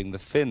of helping the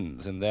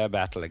Finns in their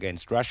battle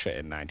against Russia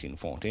in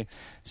 1940,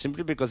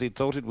 simply because he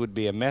thought it would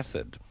be a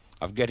method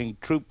of getting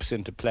troops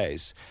into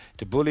place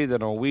to bully the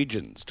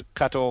Norwegians, to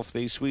cut off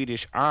the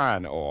Swedish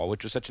iron ore,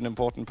 which was such an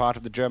important part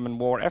of the German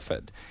war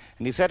effort.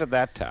 And he said at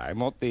that time,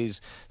 what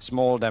these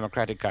small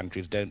democratic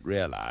countries don't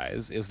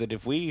realize is that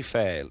if we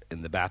fail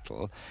in the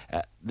battle,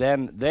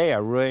 then they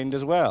are ruined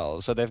as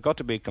well. So they've got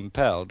to be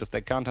compelled, if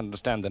they can't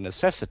understand the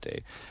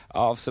necessity,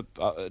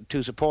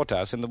 to support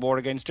us in the war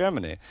against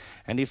Germany.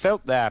 And he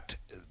felt that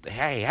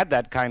he had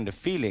that kind of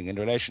feeling in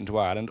relation to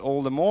Ireland,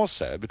 all the more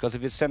so because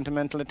of his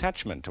sentimental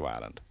attachment to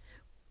Ireland.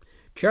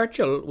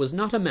 Churchill was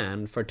not a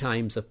man for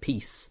times of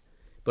peace,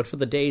 but for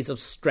the days of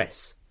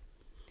stress,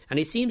 and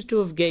he seems to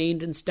have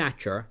gained in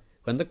stature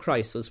when the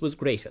crisis was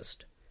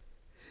greatest.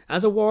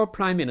 As a war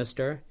prime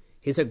minister,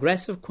 his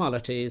aggressive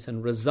qualities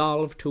and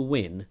resolve to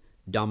win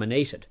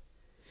dominated,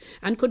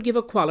 and could give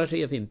a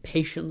quality of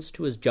impatience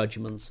to his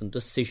judgments and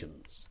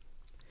decisions.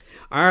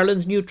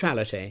 Ireland's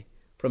neutrality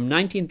from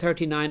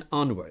 1939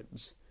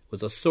 onwards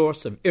was a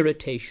source of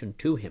irritation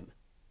to him.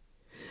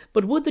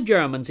 But would the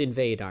Germans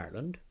invade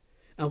Ireland?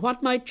 And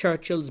what might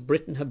Churchill's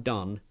Britain have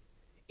done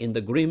in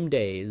the grim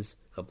days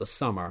of the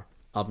summer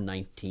of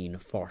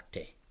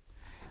 1940?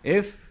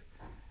 If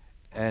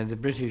the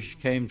British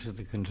came to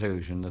the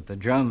conclusion that the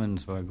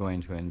Germans were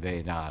going to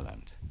invade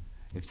Ireland,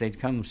 if they'd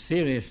come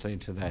seriously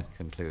to that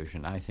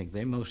conclusion, I think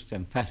they most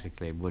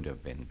emphatically would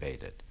have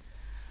invaded.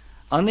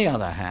 On the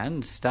other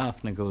hand,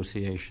 staff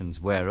negotiations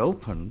were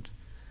opened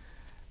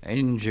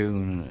in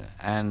June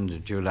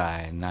and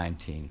July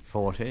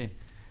 1940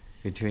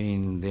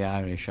 between the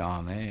Irish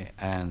Army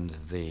and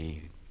the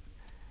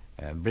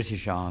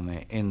British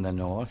Army in the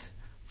north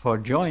for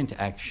joint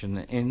action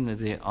in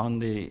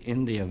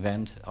the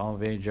event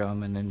of a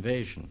German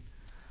invasion.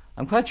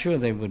 I'm quite sure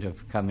they would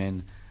have come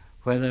in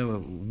whether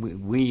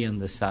we in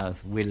the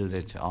south willed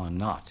it or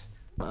not.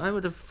 I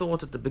would have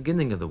thought at the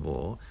beginning of the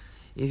war,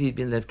 if he'd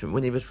been left to,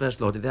 when he was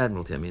First Lord of the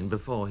Admiralty,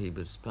 before he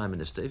was Prime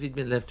Minister, if he'd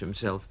been left to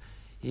himself,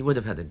 he would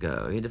have had a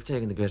go. He'd have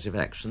taken aggressive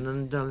action,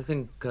 and I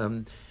think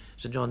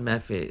Sir John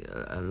Maffey,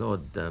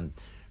 Lord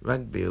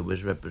Rugby, who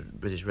was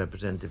British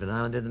representative in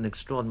Ireland, did an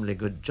extraordinarily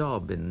good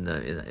job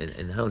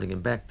in holding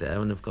him back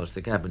there. And of course,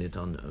 the cabinet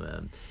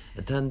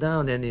turned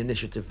down any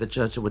initiative that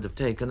Churchill would have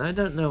taken. I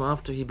don't know,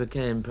 after he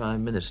became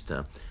Prime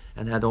Minister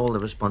and had all the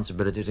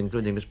responsibilities,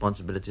 including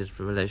responsibilities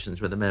for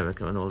relations with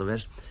America and all the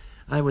rest,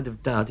 I would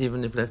have doubted,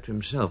 even if left to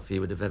himself, he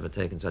would have ever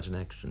taken such an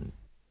action.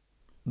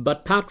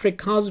 But Patrick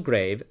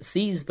Cosgrave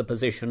sees the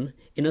position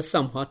in a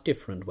somewhat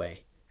different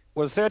way.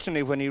 Well,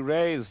 certainly when he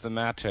raised the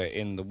matter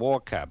in the War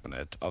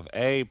Cabinet of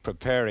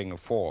preparing a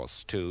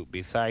force to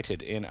be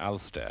sited in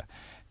Ulster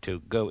to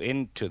go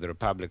into the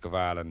Republic of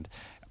Ireland,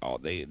 or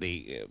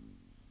the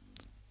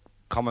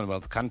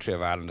Commonwealth country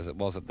of Ireland as it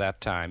was at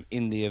that time,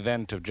 in the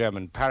event of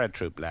German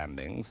paratroop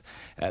landings,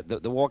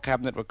 the War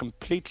Cabinet were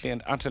completely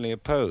and utterly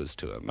opposed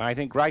to him. I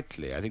think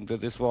rightly. I think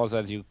that this was,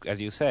 as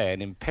you say,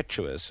 an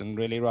impetuous and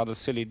really rather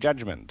silly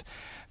judgment.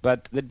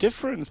 But the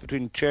difference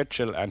between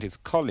Churchill and his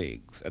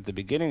colleagues at the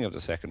beginning of the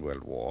Second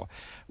World War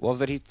was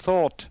that he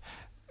thought,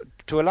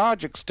 to a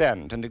large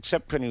extent, and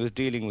except when he was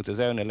dealing with his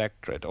own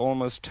electorate,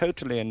 almost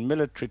totally in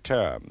military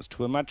terms,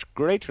 to a much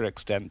greater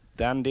extent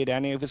than did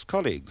any of his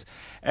colleagues.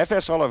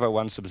 F.S. Oliver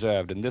once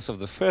observed in this of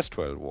the First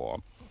World War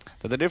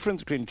that the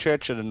difference between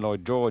Churchill and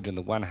Lloyd George on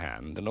the one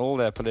hand and all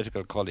their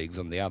political colleagues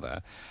on the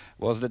other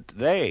was that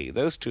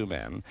those two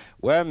men,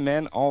 were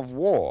men of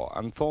war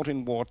and thought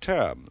in war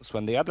terms,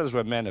 when the others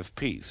were men of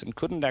peace and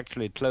couldn't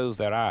actually close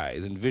their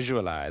eyes and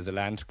visualize a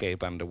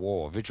landscape under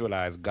war,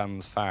 visualize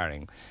guns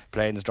firing,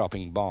 planes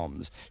dropping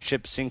bombs,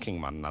 ships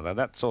sinking one another,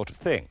 that sort of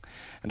thing.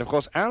 And of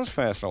course, as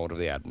First Lord of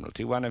the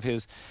Admiralty, one of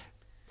his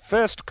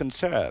first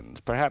concerns,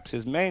 perhaps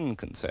his main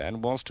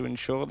concern, was to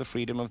ensure the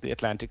freedom of the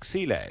Atlantic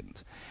sea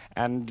lanes.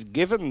 And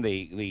given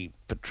the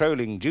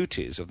patrolling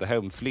duties of the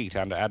Home Fleet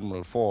under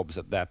Admiral Forbes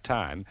at that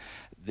time,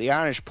 the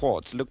Irish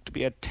ports looked to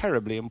be a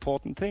terribly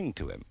important thing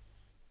to him.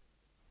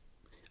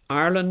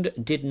 Ireland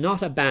did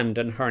not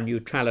abandon her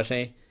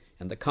neutrality,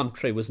 and the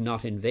country was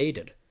not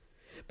invaded.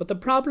 But the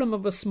problem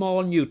of a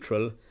small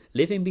neutral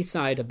living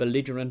beside a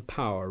belligerent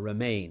power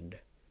remained.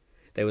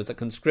 There was a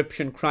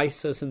conscription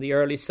crisis in the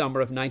early summer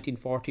of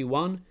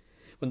 1941,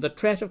 when the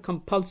threat of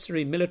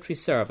compulsory military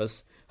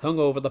service hung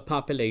over the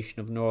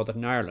population of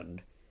Northern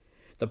Ireland.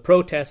 The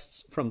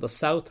protests from the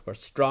south were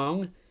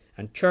strong,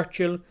 and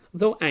Churchill,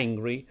 though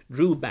angry,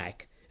 drew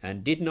back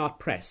and did not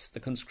press the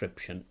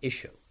conscription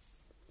issue.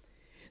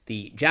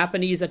 The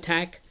Japanese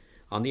attack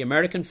on the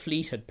American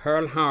fleet at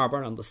Pearl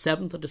Harbor on the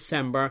 7th of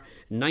December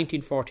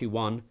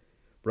 1941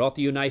 brought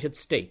the United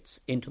States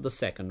into the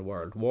Second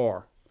World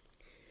War.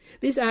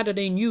 This added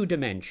a new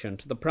dimension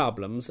to the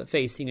problems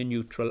facing a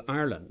neutral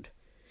Ireland.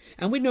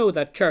 And we know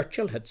that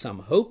Churchill had some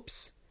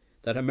hopes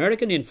that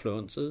American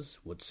influences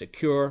would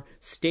secure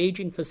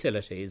staging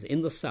facilities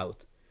in the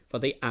south for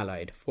the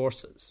Allied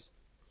forces.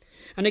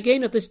 And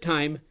again at this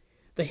time,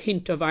 the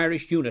hint of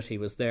Irish unity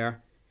was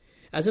there,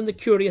 as in the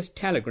curious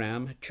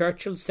telegram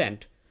Churchill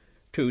sent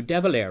to De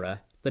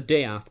Valera the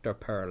day after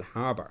Pearl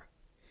Harbor.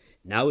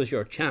 "Now is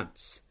your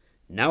chance,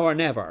 now or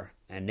never,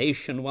 a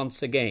nation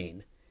once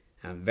again.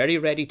 I'm very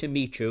ready to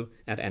meet you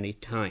at any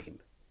time."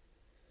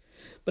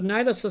 But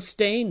neither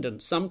sustained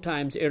and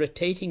sometimes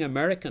irritating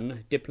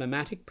American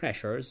diplomatic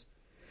pressures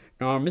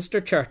nor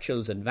Mr.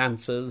 Churchill's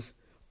advances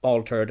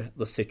altered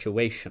the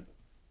situation.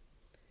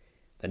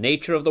 The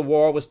nature of the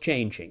war was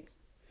changing,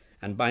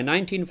 and by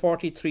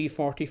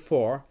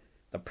 1943-44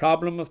 the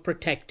problem of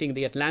protecting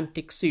the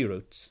Atlantic sea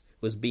routes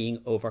was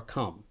being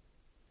overcome.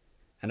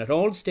 And at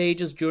all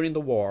stages during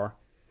the war,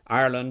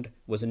 Ireland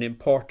was an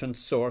important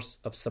source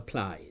of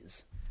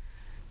supplies.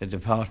 The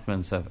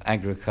departments of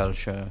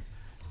agriculture,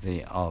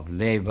 of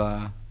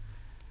labour,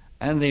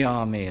 and the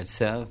army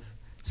itself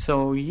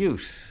saw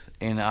use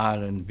in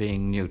Ireland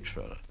being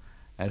neutral,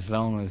 as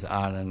long as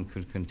Ireland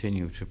could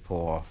continue to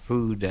pour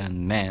food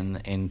and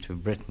men into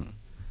Britain.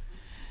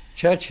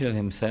 Churchill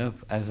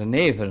himself, as a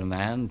naval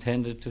man,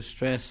 tended to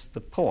stress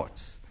the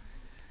ports.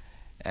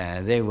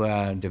 They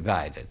were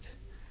divided.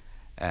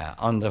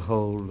 On the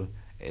whole,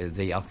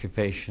 the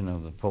occupation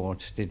of the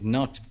ports did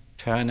not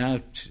turn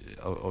out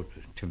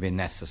to be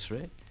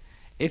necessary.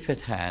 If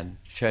it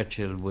had,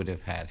 Churchill would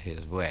have had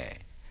his way.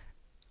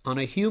 On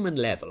a human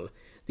level,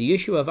 the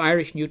issue of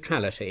Irish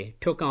neutrality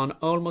took on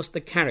almost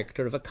the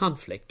character of a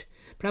conflict,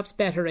 perhaps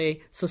better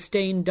a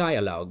sustained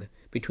dialogue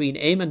between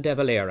Eamon de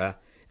Valera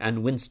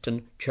and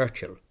Winston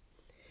Churchill.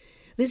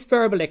 This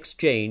verbal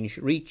exchange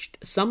reached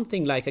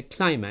something like a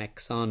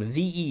climax on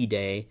VE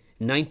Day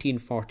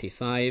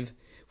 1945,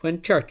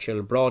 when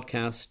Churchill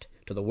broadcast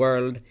to the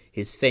world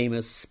his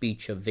famous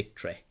speech of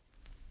victory.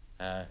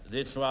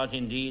 This was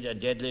indeed a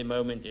deadly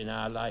moment in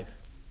our life.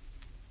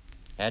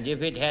 And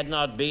if it had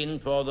not been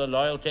for the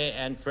loyalty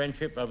and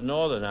friendship of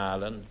Northern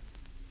Ireland,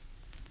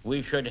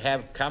 we should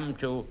have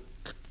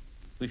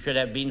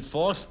been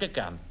forced to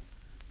come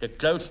to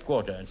close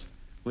quarters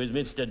with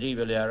Mr. de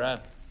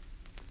Valera,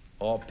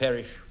 or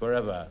perish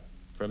forever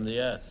from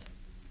the earth.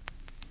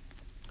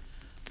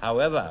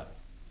 However,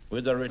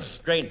 with the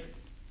restraint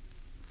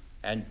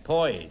and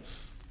poise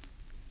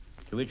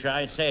to which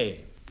I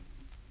say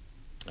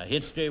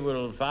history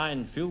will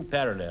find few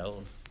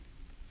parallels,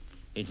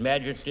 His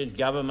Majesty's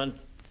government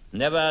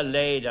never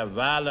laid a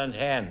violent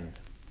hand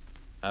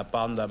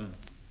upon them,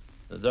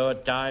 though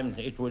at times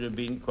it would have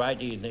been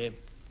quite easy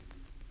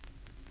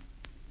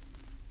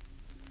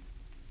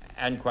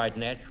and quite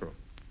natural.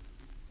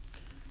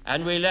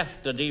 And we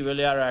left the de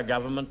Valera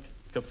government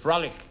to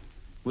frolic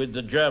with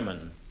the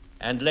German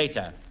and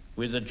later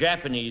with the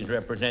Japanese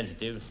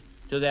representatives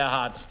to their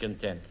heart's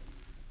content.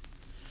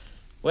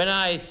 When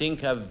I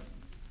think of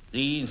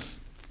these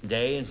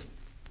days,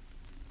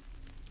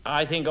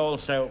 I think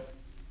also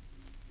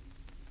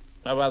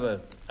of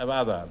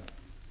other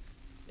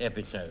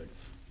episodes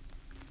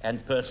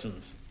and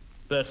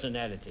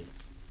personalities.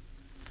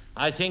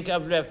 I think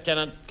of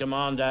Lieutenant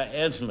Commander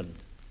Esmond,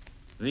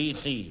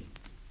 V.C.,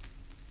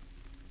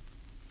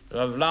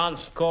 of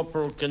Lance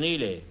Corporal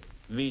Keneally,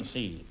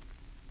 V.C.,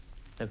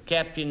 of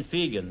Captain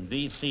Fegan,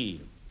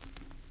 V.C.,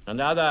 and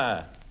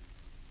other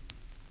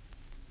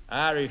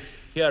Irish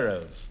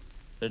heroes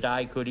that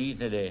I could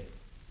easily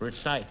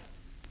recite.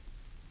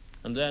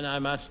 And then I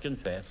must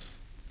confess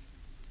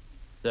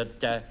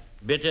that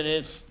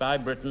bitterness by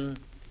Britain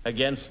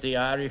against the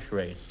Irish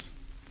race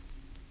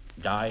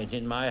died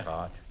in my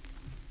heart.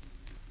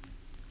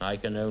 I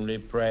can only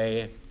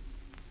pray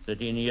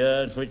that in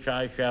years which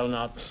I shall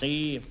not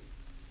see,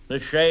 the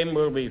shame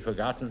will be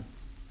forgotten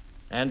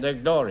and the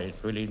glories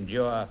will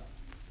endure,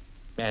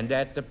 and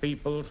that the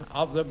peoples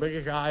of the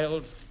British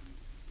Isles,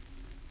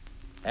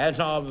 as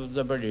of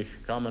the British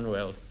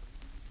Commonwealth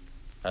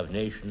of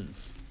Nations,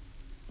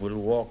 will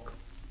walk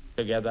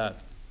together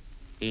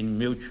in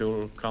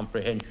mutual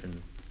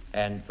comprehension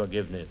and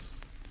forgiveness.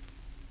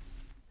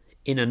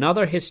 In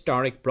another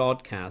historic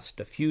broadcast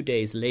a few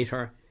days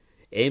later,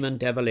 Eamon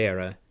de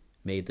Valera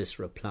made this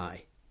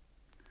reply.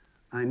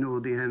 I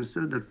know the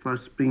answer that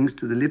first springs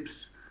to the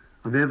lips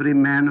of every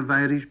man of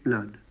Irish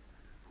blood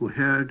who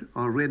heard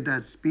or read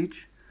that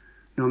speech,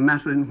 no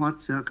matter in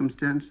what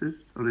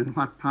circumstances or in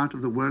what part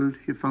of the world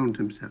he found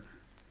himself.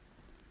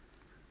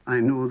 I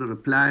know the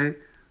reply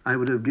I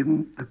would have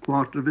given a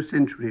quarter of a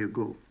century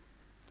ago.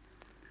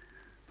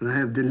 But I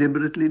have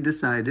deliberately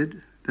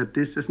decided that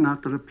this is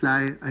not the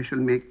reply I shall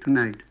make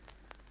tonight.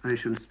 I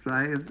shall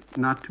strive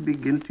not to be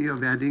guilty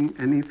of adding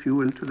any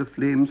fuel to the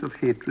flames of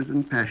hatred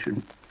and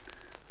passion,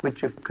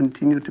 which, if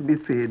continue to be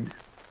fed,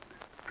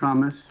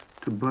 promise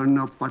to burn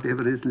up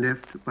whatever is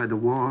left by the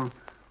war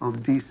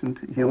of decent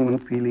human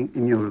feeling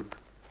in Europe.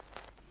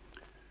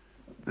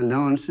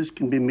 Allowances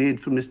can be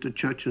made for Mr.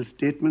 Churchill's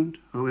statement,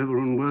 however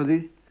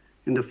unworthy,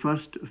 in the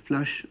first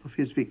flush of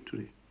his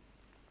victory.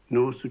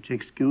 No such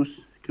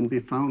excuse can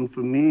be found for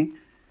me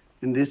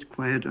in this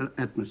quieter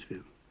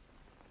atmosphere.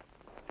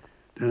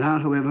 There are,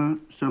 however,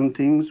 some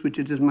things which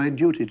it is my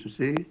duty to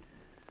say,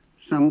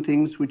 some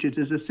things which it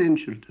is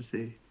essential to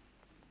say.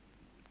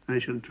 I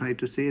shall try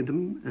to say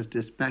them as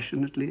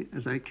dispassionately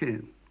as I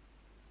can.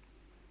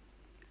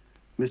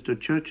 Mr.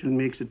 Churchill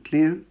makes it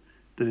clear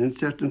that in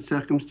certain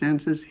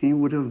circumstances he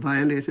would have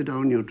violated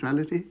our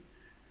neutrality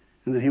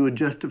and that he would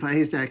justify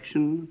his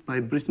action by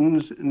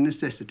Britain's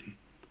necessity.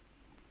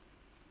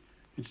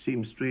 It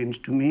seems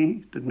strange to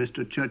me that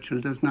Mr.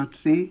 Churchill does not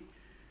see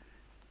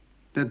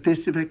that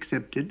this, if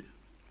accepted,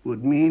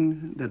 would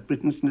mean that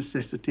Britain's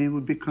necessity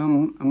would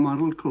become a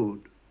moral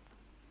code,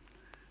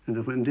 and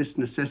that when this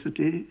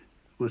necessity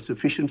was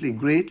sufficiently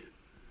great,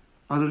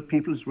 other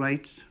people's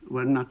rights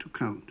were not to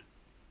count.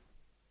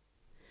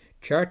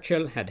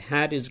 Churchill had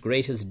had his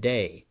greatest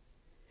day.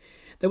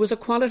 There was a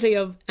quality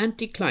of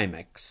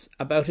anticlimax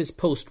about his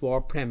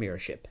post-war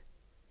premiership,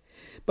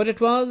 but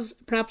it was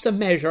perhaps a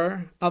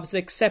measure of his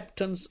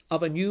acceptance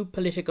of a new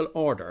political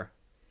order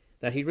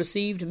that he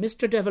received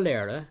Mr. de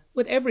Valera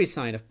with every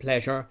sign of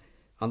pleasure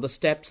on the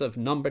steps of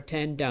No.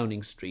 10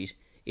 Downing Street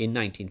in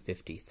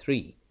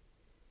 1953.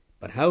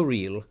 But how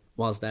real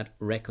was that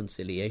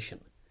reconciliation?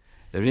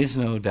 There is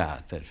no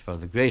doubt that for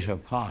the greater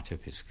part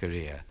of his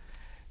career,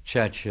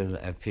 Churchill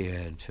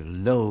appeared to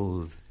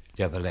loathe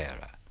de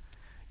Valera.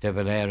 De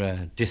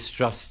Valera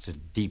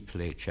distrusted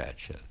deeply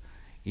Churchill,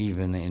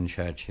 even in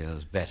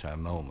Churchill's better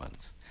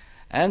moments.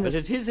 But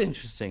it is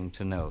interesting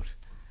to note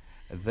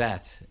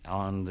that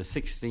on the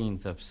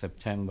 16th of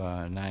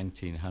September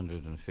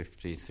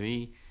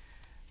 1953,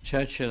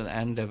 Churchill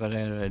and de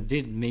Valera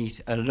did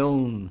meet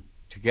alone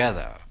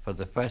together for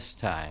the first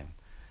time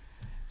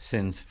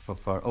since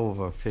for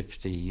over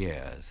 50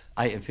 years.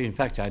 In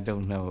fact, I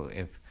don't know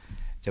if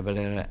de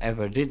Valera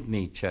ever did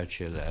meet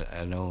Churchill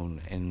alone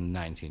in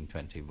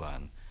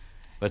 1921.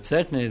 But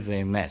certainly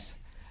they met,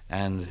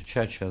 and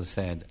Churchill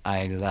said,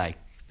 "I like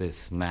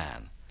this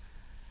man."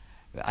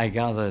 I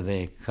gather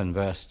they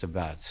conversed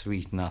about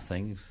sweet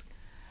nothings,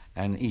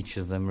 and each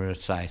of them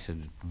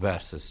recited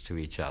verses to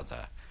each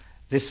other.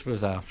 This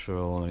was, after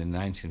all, in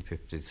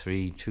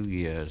 1953, 2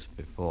 years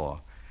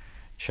before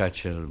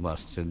Churchill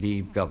was to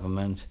leave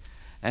government,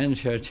 and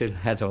Churchill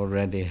had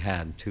already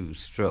had 2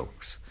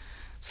 strokes.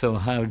 So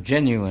how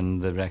genuine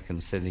the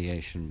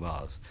reconciliation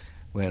was,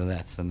 well,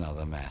 that's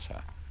another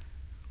matter.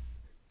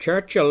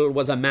 Churchill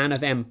was a man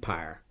of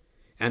empire,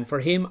 and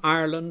for him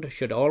Ireland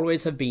should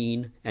always have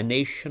been a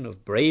nation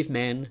of brave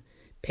men,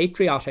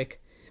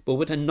 patriotic, but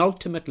with an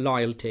ultimate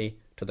loyalty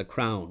to the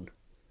Crown.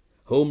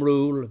 Home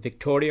Rule,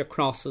 Victoria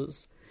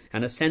Crosses,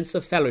 and a sense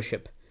of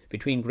fellowship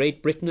between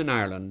Great Britain and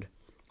Ireland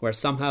were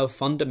somehow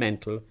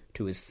fundamental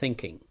to his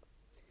thinking.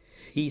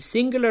 He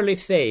singularly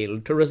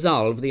failed to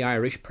resolve the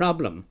Irish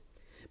problem,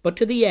 but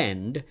to the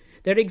end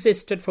there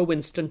existed for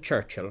Winston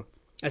Churchill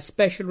a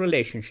special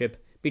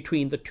relationship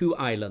between the 2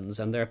 islands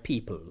and their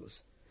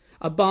peoples,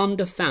 a bond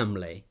of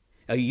family,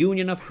 a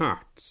union of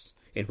hearts,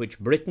 in which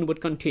Britain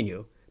would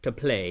continue to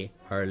play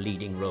her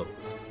leading role.